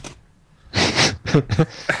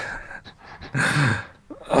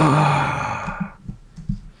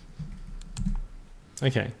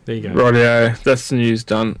 Okay, there you go. Rightio, that's the news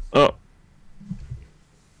done. Oh.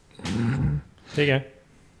 There you go.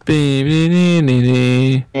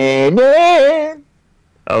 And then...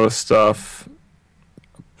 Other stuff.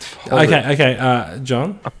 Okay,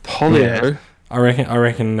 John. Polio. I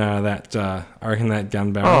reckon that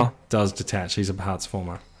gun barrel Oh. does detach. He's a parts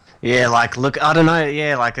former. Yeah, like look, I don't know.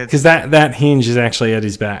 Yeah, like it's Because that hinge is actually at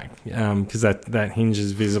his back. Because that hinge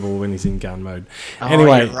is visible when he's in gun mode. Oh,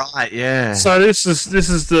 Anyway, you're right. Yeah. So this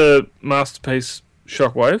is the Masterpiece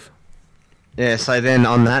Shockwave. Yeah, so then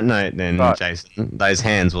on that note, then Right. Jason, those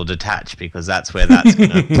hands will detach because that's where that's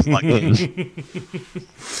going to plug in.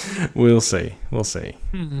 we'll see. We'll see.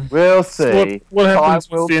 We'll see. What happens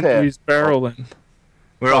Time will with the end tell. of his barrel then?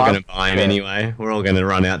 We're all Right. going to buy them anyway. We're all going to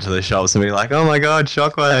run out to the shops and be like, "Oh my god,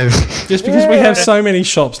 Shockwave!" Just because we have so many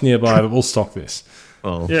shops nearby that will stock this.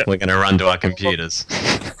 Well, Yeah. we're going to run to our computers.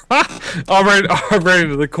 I ran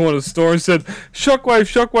into the corner store and said,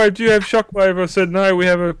 "Shockwave, do you have Shockwave?" I said, "No, we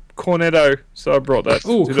have a Cornetto." So I brought that.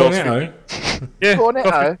 Ooh, $2.50. Cornetto. Yeah,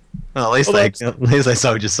 Cornetto. Well, at least they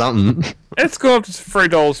sold you something. it's gone up to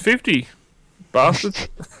 $3.50, bastards.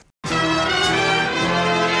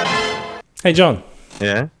 Hey, John,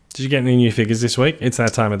 Yeah. did you get any new figures this week? It's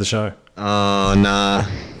that time of the show. Oh nah,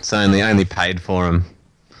 it's only paid for them.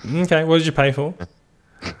 Okay, what did you pay for?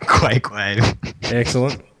 Quake Wave.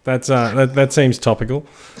 Excellent. That seems topical.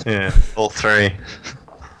 Yeah, all three.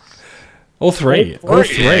 All three. All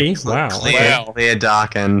three. Yeah, Wow. Clear,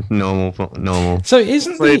 dark, and normal. So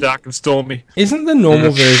isn't Clear, the dark, and stormy. normal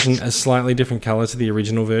version a slightly different color to the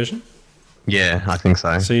original version? Yeah, I think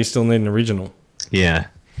so. So you still need an original. Yeah.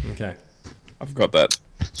 Okay. I've got that.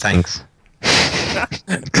 Thanks.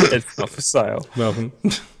 It's not for sale. Welcome.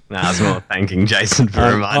 Nah, I was more thanking Jason for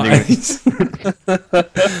reminding me.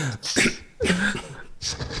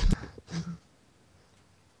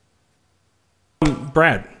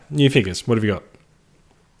 Brad, new figures. What have you got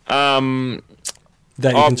that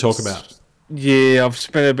you can talk about? Yeah, I've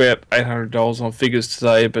spent about $800 on figures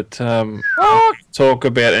today, but I can't talk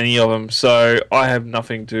about any of them, so I have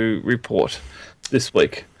nothing to report this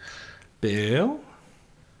week. Bill,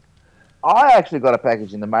 I actually got a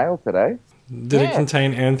package in the mail today. did it Yeah.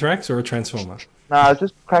 contain anthrax or a transformer? No, it's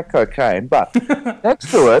just crack cocaine. But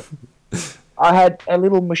next to it, I had a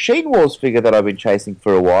little Machine Wars figure that I've been chasing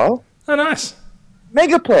for a while. Oh, nice.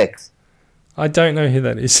 Megaplex. I don't know who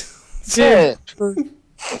that is. Yeah.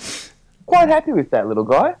 Quite happy with that little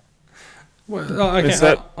guy. Well, okay, Is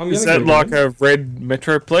that, I'm is gonna that Google like it. a red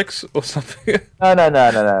Metroplex or something?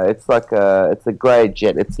 No. It's like it's a grey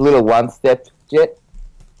jet. It's a little one-step jet.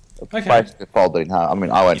 Okay. Basically folded in half. I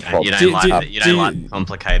mean, I won't fold You it. don't like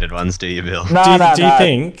complicated ones, do you, Bill? No, Do you no.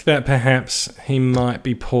 think that perhaps he might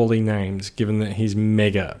be poorly named, given that he's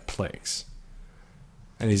Megaplex,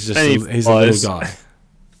 and he's just And he he's a flies. little guy?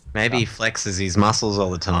 Maybe he flexes his muscles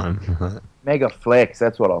all the time. Mega Flex,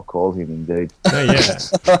 that's what I'll call him indeed. Oh, yeah.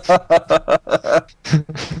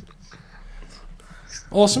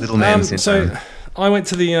 Awesome. Little man So syndrome. I went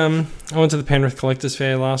to the Penrith Collectors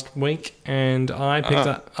Fair last week, and I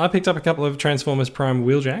picked up a couple of Transformers Prime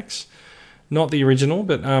Wheeljacks, not the original,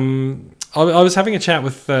 but I was having a chat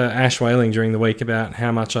with Ash Whaling during the week about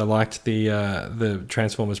how much I liked the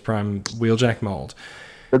Transformers Prime Wheeljack mold.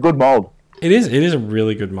 The good mold. It is a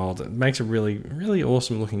really good mold. It makes a really, really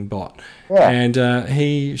awesome looking bot. Yeah. And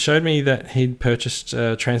he showed me that he'd purchased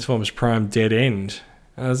Transformers Prime Dead End.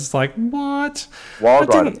 And I was just like, what? Wild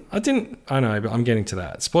I know, but I'm getting to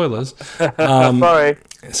that. Spoilers. Sorry.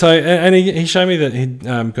 So, and he showed me that he'd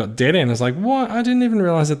got Dead End. I was like, what? I didn't even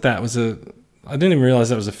realize that was a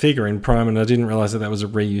figure in Prime, and I didn't realize that was a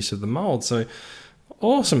reuse of the mold. So,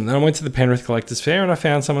 awesome. Then I went to the Penrith Collectors Fair, and I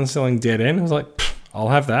found someone selling Dead End. I was like, I'll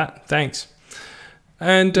have that. Thanks.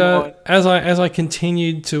 And as I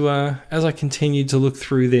continued to look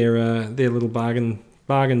through their little bargain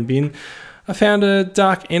bin, I found a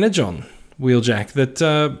Dark Energon Wheeljack that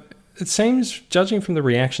it seems, judging from the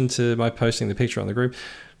reaction to my posting the picture on the group,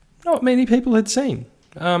 not many people had seen.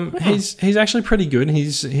 He's actually pretty good.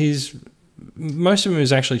 He's most of him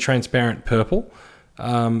is actually transparent purple,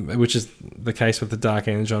 which is the case with the Dark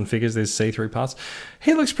Energon figures. There's see-through parts.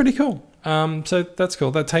 He looks pretty cool. So that's cool.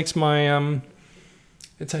 That takes my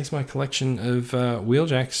collection of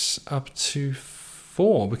Wheeljacks up to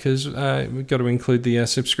 4, because we've got to include the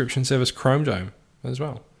subscription service Chrome Dome as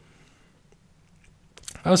well.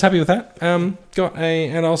 I was happy with that.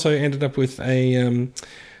 And also ended up with a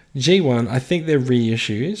G1. I think they're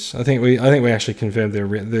reissues. I think we actually confirmed they're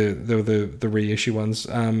the reissue ones.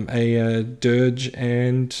 A Dirge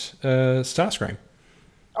and Starscream.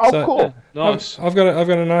 Oh, So- cool. Nice. I've got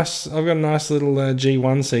a nice little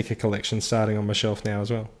G1 Seeker collection starting on my shelf now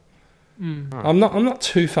as well. I'm not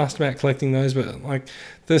too fussed about collecting those, but like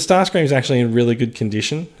the Starscream's actually in really good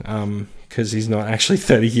condition because he's not actually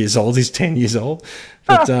 30 years old; he's 10 years old.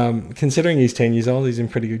 But considering he's 10 years old, he's in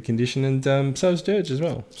pretty good condition, and so is Dirge as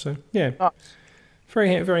well. So yeah,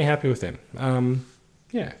 very happy with them.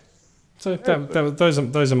 Yeah. So those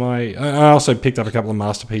are my. I also picked up a couple of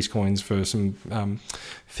Masterpiece coins for some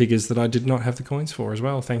figures that I did not have the coins for as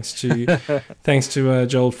well, thanks to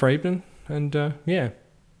Joel Friedman, and yeah,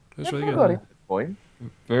 it was really Got good. it. Point.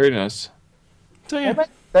 Very nice. So yeah,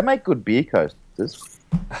 They make good beer coasters.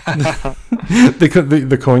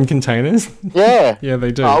 the coin containers, Yeah. yeah,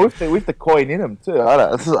 they do. Oh, with the coin in them too.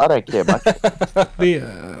 I don't care much.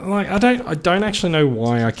 I don't actually know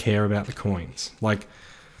why I care about the coins. Like,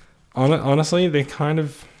 honestly, they're kind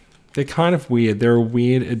of weird. They're a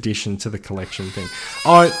weird addition to the collection thing.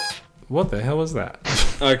 What the hell was that?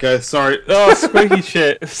 Okay, sorry. Oh, squeaky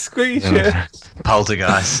shit. Squeaky shit.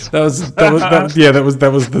 Poltergeist. That was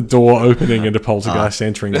the door opening and a poltergeist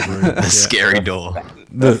entering the room. The scary door.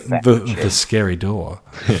 The scary door.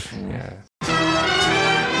 Yeah.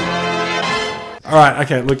 All right.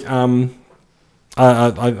 Okay. Look.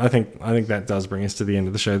 I think that does bring us to the end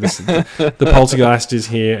of the show. The poltergeist is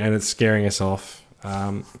here and it's scaring us off.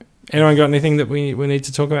 Anyone got anything that we need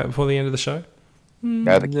to talk about before the end of the show?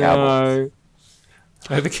 Go the Cowboys.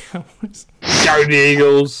 Go the Cowboys. Go the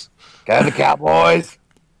Eagles. Go the Cowboys.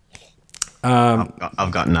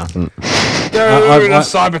 I've got nothing. Go the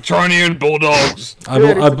Cybertronian Bulldogs. I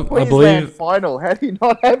Dude, it's the believe Queensland final. How do you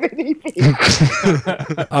not have anything?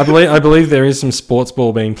 I believe there is some sports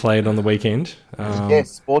ball being played on the weekend.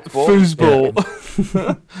 Yes, sports ball.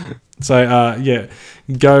 Foosball. So yeah,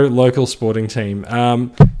 go local sporting team.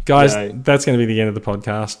 Guys, Yay. that's going to be the end of the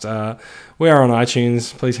podcast. We are on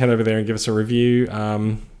iTunes. Please head over there and give us a review.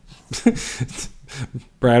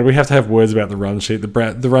 Brad, we have to have words about the run sheet.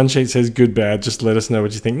 The run sheet says good, bad. Just let us know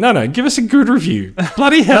what you think. No, give us a good review.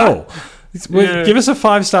 Bloody hell. Yeah. Give us a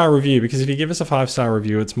 5-star review, because if you give us a 5-star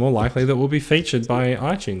review, it's more likely that we'll be featured by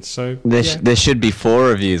iTunes. So There should be 4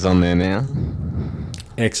 reviews on there now.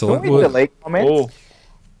 excellent. Can we delete comments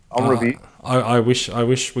Oh, on review? I wish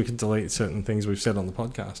we could delete certain things we've said on the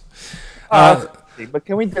podcast. But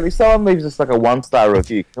can we delete? If someone leaves us like a 1-star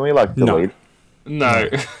review, can we like No. delete? no.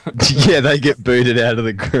 Yeah, they get booted out of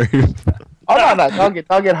the group. Oh no, they'll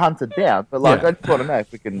get hunted down. But like, Yeah. I just want to know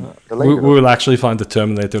if we can delete We it. will actually find the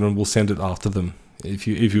Terminator and we'll send it after them if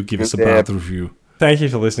you give us a bad review. Thank you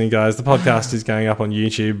for listening, guys. The podcast is going up on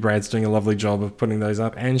YouTube. Brad's doing a lovely job of putting those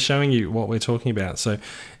up and showing you what we're talking about. So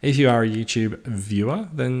if you are a YouTube viewer,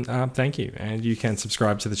 then thank you. And you can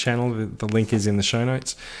subscribe to the channel. The link is in the show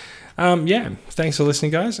notes. Thanks for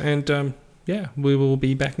listening, guys. And we will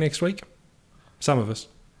be back next week. Some of us.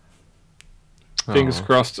 Fingers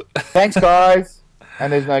crossed. Thanks, guys.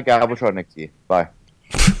 And there's no Galvatron next year. Bye.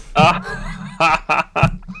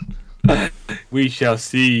 We shall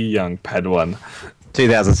see, young Padawan.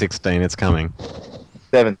 2016, it's coming.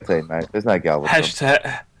 17, mate. There's no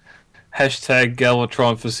Galvatron. Hashtag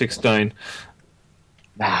Galvatron for 16.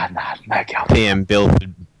 Nah, no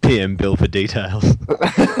Galvatron. PM Bill for details.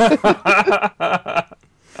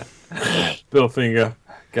 Bill Finger,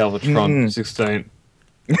 Galvatron 16.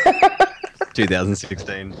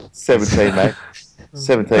 2016. 17, mate.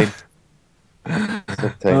 17.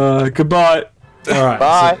 17. Goodbye. All right.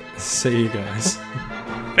 Bye. See you guys.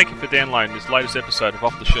 Thank you for downloading this latest episode of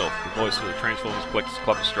Off the Shelf, the voice of the Transformers Collectors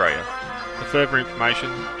Club Australia. For further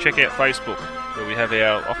information, check out Facebook, where we have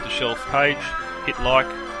our Off the Shelf page, hit like,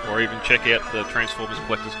 or even check out the Transformers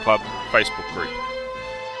Collectors Club Facebook group.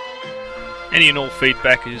 Any and all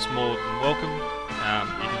feedback is more than welcome.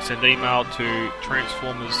 You can send email to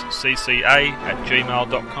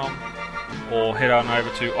transformerscca@gmail.com or head on over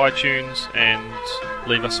to iTunes and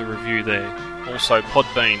leave us a review there. Also,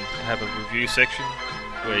 Podbean have a review section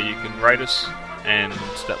where you can rate us, and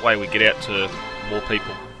that way we get out to more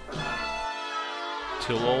people.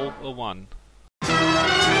 Till all are one.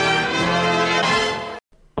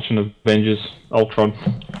 Watching Avengers Ultron.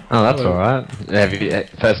 Oh, that's alright. Have you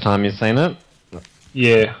first time you've seen it?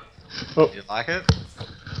 Yeah. Did you like it?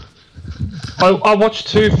 I watched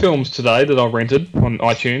 2 films today that I rented on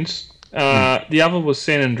iTunes. The other was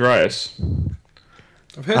San Andreas.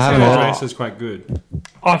 I've heard I San haven't- Andreas is quite good.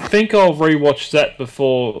 I think I'll rewatch that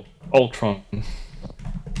before Ultron.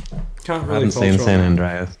 Can't I really haven't fault seen you on San that.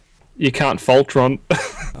 Andreas. You can't Voltron.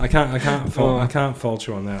 I can't fault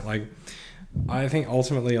you on that. Like, I think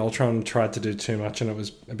ultimately Ultron tried to do too much and it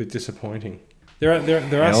was a bit disappointing. There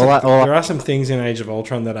are some things in Age of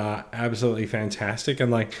Ultron that are absolutely fantastic,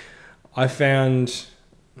 and like I found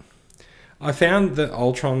that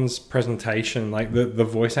Ultron's presentation, like the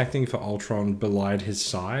voice acting for Ultron, belied his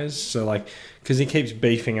size. So like, because he keeps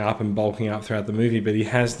beefing up and bulking up throughout the movie, but he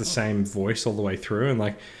has the same voice all the way through, and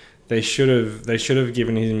like they should have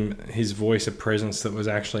given him his voice a presence that was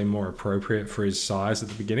actually more appropriate for his size at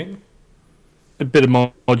the beginning. A bit of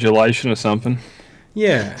modulation or something.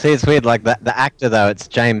 Yeah, See, it's weird. Like the actor though, it's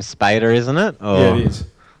James Spader, isn't it? Or yeah, it is.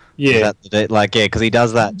 Yeah, because he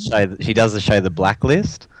does that show. He does the show The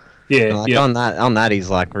Blacklist. yeah, And, like, yeah. on that, he's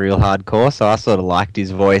like real hardcore. So I sort of liked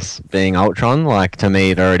his voice being Ultron. Like to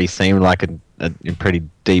me, it already seemed like a pretty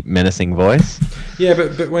deep, menacing voice. Yeah,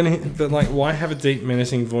 but why have a deep,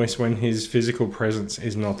 menacing voice when his physical presence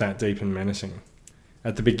is not that deep and menacing?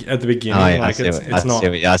 At the beginning, Oh, yeah, like it's not.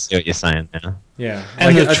 I see what you're saying now. Yeah,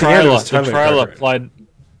 And like, the at the end, it trailer, was totally appropriate.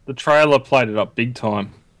 the trailer played it up big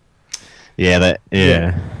time. Yeah,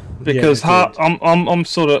 Yeah. Because Yeah, it did. I'm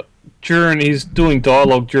sort of he's doing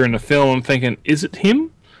dialogue during the film, I'm thinking, is it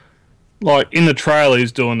him? Like in the trailer,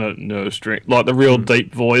 he's doing the no string, like the real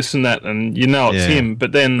deep voice and that, and you know it's him.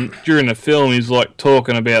 But then during the film, he's like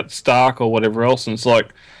talking about Stark or whatever else, and it's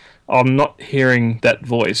like I'm not hearing that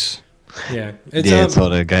voice. Yeah, it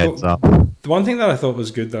sort of goes up. The one thing that I thought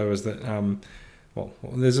was good though is that well,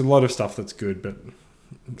 there's a lot of stuff that's good, but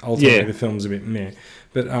ultimately the film's a bit meh.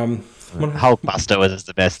 But Hulkbuster was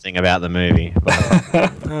the best thing about the movie.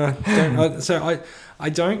 I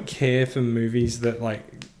don't care for movies that like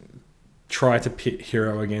try to pit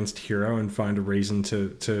hero against hero and find a reason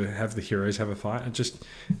to have the heroes have a fight. It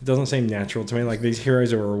doesn't seem natural to me. Like, these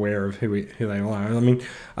heroes are aware of who they are. I mean,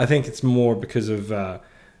 I think it's more because of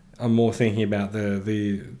I'm more thinking about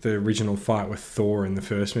the original fight with Thor in the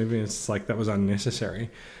first movie. It's like that was unnecessary.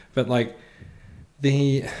 But like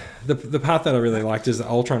the part that I really liked is that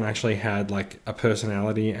Ultron actually had like a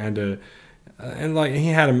personality and like he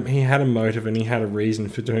had a motive and he had a reason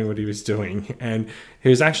for doing what he was doing, and he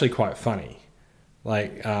was actually quite funny.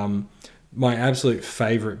 Like my absolute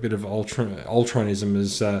favorite bit of Ultronism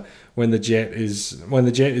is when he's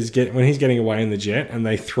getting away in the jet and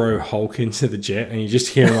they throw Hulk into the jet and you just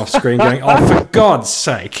hear him off screen going, "Oh, for God's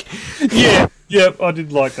sake!" Yeah, I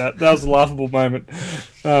did like that. That was a laughable moment.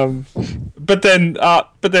 But then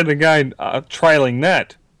again, trailing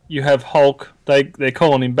that, you have Hulk. They're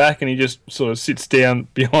calling him back, and he just sort of sits down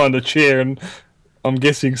behind the chair, and I'm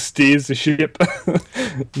guessing steers the ship.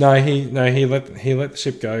 No, he let the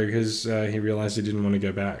ship go because he realised he didn't want to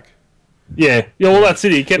go back. Yeah. Well, that's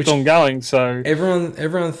it. He kept on going. So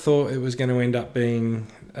everyone thought it was going to end up being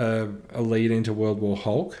a lead into World War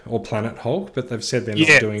Hulk or Planet Hulk, but they've said they're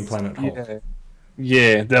not doing Planet Hulk.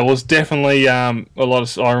 Yeah, there was definitely a lot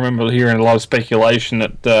of. I remember hearing a lot of speculation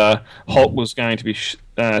that Hulk was going to be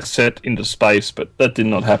set into space, but that did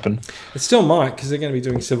not happen. It still might, because they're going to be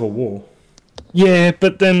doing Civil War. Yeah,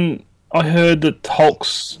 but then I heard that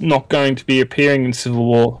Hulk's not going to be appearing in Civil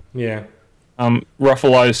War. Yeah.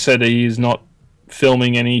 Ruffalo said he is not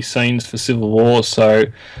filming any scenes for Civil War, so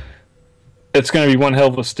it's going to be one hell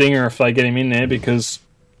of a stinger if they get him in there, because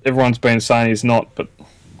everyone's been saying he's not. But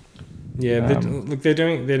yeah, look, they're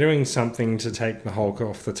doing something to take the Hulk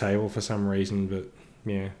off the table for some reason, but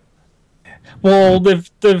yeah. Well, they've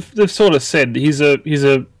sort of said he's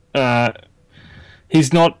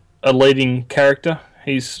not a leading character.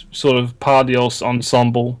 He's sort of part of the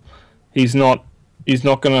ensemble. He's not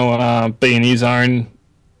going to be in his own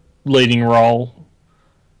leading role.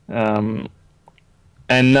 And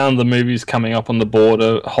none of the movies coming up on the board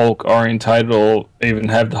are Hulk orientated or even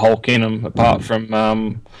have the Hulk in them, apart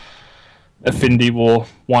from Infinity War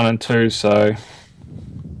 1 and 2. So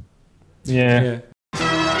yeah.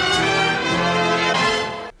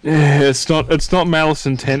 Yeah, it's not malice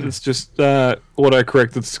intent. It's just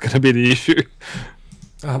autocorrect that's going to be the issue.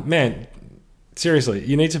 Man, seriously,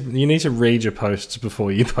 you need to read your posts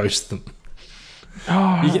before you post them.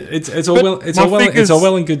 It's all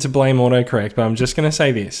well and good to blame autocorrect, but I'm just going to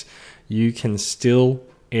say this: you can still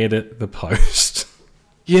edit the post.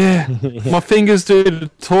 Yeah, my fingers do the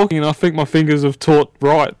talking, and I think my fingers have taught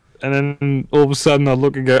right, and then all of a sudden I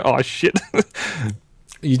look and go, "Oh shit."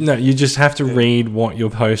 You just have to read what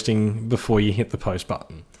you're posting before you hit the post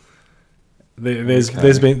button. There's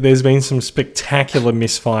been some spectacular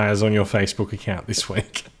misfires on your Facebook account this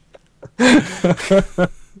week.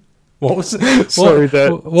 What was it? Sorry,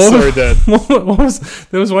 Dad. What was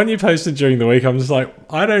there was one you posted during the week. I'm just like,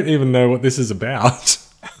 I don't even know what this is about.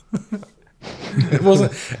 It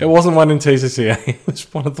wasn't one in TCCA. It was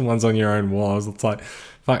one of the ones on your own wall. It's like,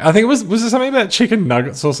 fuck. I think was it something about chicken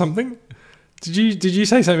nuggets or something? Did you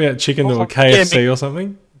say something about chicken or KFC or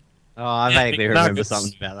something? Oh, I vaguely remember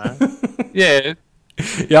something about that. Yeah.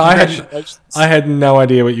 Yeah, I had no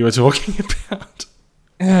idea what you were talking about.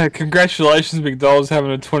 Yeah, congratulations, McDonald's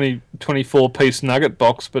having a 24-piece nugget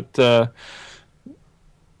box, but I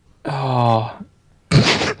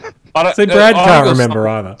don't. See, Brad can't remember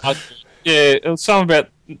either. Yeah, it was something about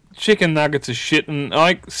chicken nuggets are shit, and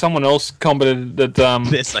I think someone else commented that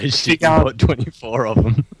they're so shit. You bought 24 of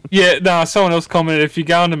them. Yeah, no, someone else commented if you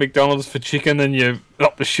go into McDonald's for chicken, then you're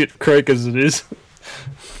up the shit creek as it is.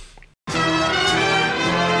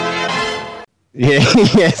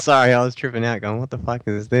 Yeah, sorry, I was tripping out going, what the fuck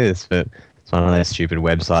is this? But it's one of those stupid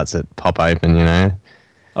websites that pop open, you know?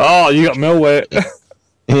 Oh, you got malware.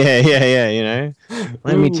 Yeah, you know?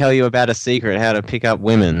 Let me tell you about a secret, how to pick up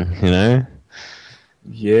women, you know?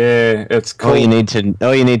 Yeah, it's cool. All you need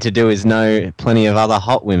to do is know plenty of other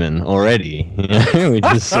hot women already, you know? Which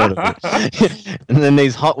is sort of... and then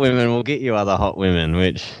these hot women will get you other hot women,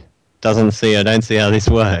 which I don't see how this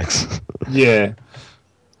works. Yeah.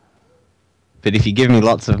 but if you give me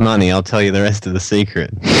lots of money, I'll tell you the rest of the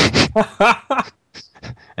secret.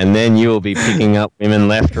 And then you will be picking up women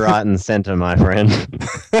left, right, and centre, my friend.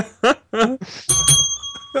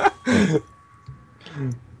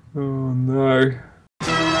 Oh no.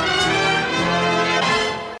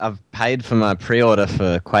 I've paid for my pre-order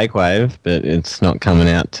for Quake Wave, but it's not coming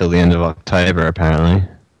out till the end of October, apparently.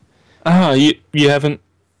 You haven't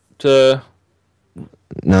No,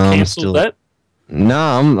 I'm cancelled still. that? No,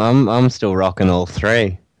 I'm still rocking all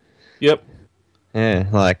three. Yep. Yeah,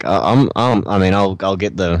 like I mean, I'll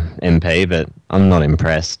get the MP, but I'm not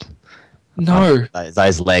impressed. No.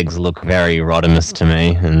 Those legs look very Rodimus to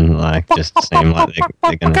me, and like just seem like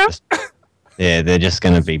they're gonna just, yeah, they're just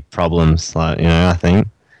gonna be problems. Like, you know, I think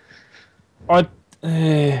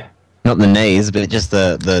not the knees, but just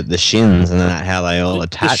the shins and how they all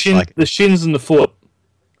attach. The shins and the foot.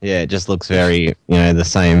 Yeah, it just looks very, you know, the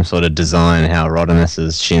same sort of design. How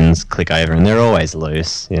Rodimus's shins click over, and they're always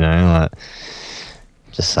loose. You know, like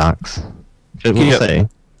just sucks. But we'll see.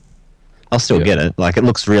 I'll still get it. Like, it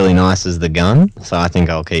looks really nice as the gun, so I think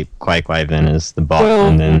I'll keep Quake Wave then as the bot. Well,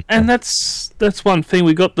 and that's one thing.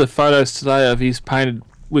 We got the photos today of he's painted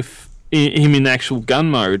with him in actual gun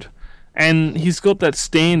mode, and he's got that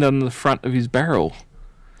stand on the front of his barrel,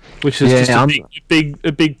 which is just a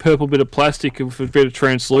big purple bit of plastic with a bit of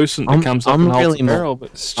translucent that comes up and holds the barrel.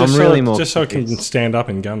 But Just so it can stand up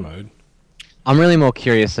in gun mode. I'm really more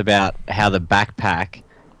curious about how the backpack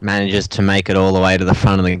manages to make it all the way to the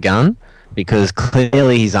front of the gun, because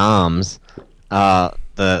clearly his arms are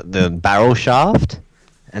the barrel shaft,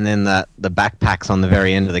 and then the backpack's on the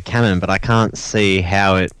very end of the cannon, but I can't see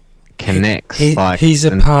how it connects. He's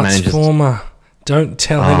a parts former. Don't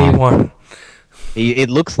tell anyone.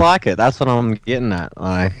 It looks like it. That's what I'm getting at.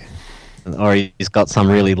 Like, or he's got some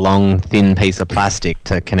really long, thin piece of plastic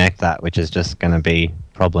to connect that, which is just going to be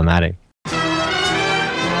problematic.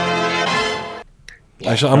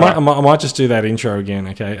 Actually, I might just do that intro again.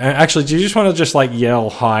 Okay. Actually, do you just want to just like yell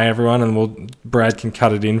 "Hi, everyone," and Brad can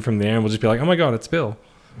cut it in from there, and we'll just be like, "Oh my god, it's Bill."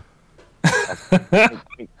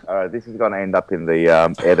 This is going to end up in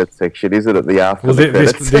the edit section, is it? At the after. Well,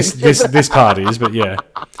 this part is, but yeah.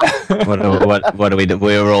 What do we do?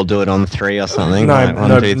 We all do it on 3 or something. No, like,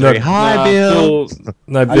 1, 2, 3. Hi, Bill.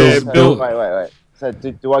 No, Bill. Wait. So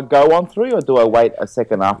do I go on 3 or do I wait a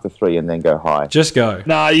second after 3 and then go hi? Just go.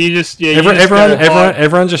 No, you just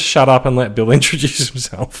Everyone, just shut up and let Bill introduce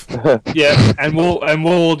himself. Yeah, and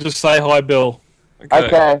we'll just say hi, Bill.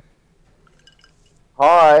 Okay.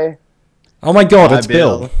 Hi. Oh my god, Hi, it's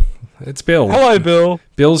Bill. It's Bill. Hello, Bill.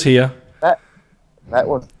 Bill's here. That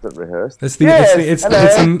wasn't rehearsed. It's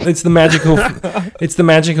the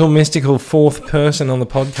magical mystical fourth person on the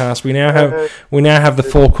podcast. We now have the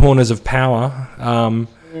 4 corners of power.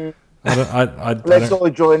 Let's all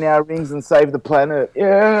join our rings and save the planet.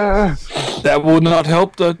 Yeah. That will not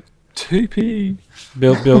help the 2P.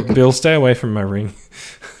 Bill, stay away from my ring.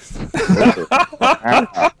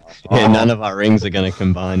 Yeah, none of our rings are going to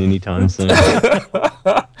combine anytime soon.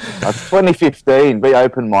 That's 2015. Be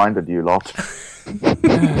open-minded, you lot.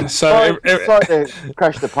 Sorry to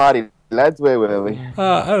crash the party, lads. Where were we?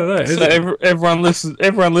 I don't know. So everyone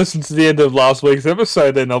listened to the end of last week's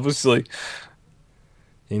episode. Then, obviously,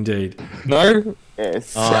 indeed. No.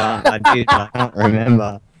 Yes. I did. I can't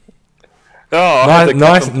remember. Oh,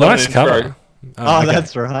 nice cover. Okay.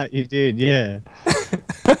 That's right. You did. Yeah.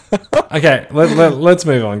 Okay, let's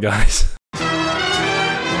move on, guys.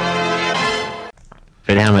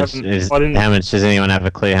 But how much does anyone have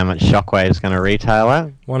a clue how much Shockwave's going to retail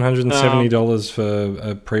at? $170 for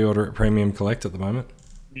a pre-order at Premium Collect at the moment.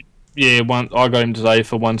 Yeah, I got him today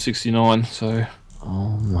for $169. So,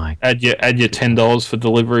 oh my! Add your $10 for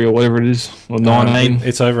delivery or whatever it is, or $19.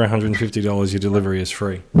 It's over $150. Your delivery is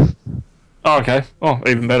free. Oh, okay. Oh,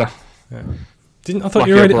 even better. Yeah. I thought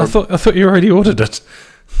you already ordered it.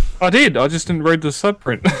 I did. I just didn't read the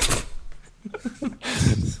subprint.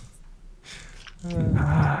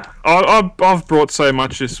 I've brought so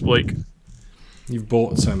much this week. You've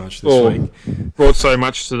bought so much this week. Brought so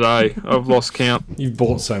much today. I've lost count. You've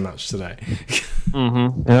bought so much today.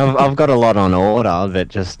 Mm-hmm. You know, I've got a lot on order, but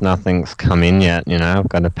just nothing's come in yet. You know, I've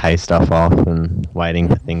got to pay stuff off and waiting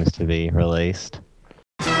for things to be released.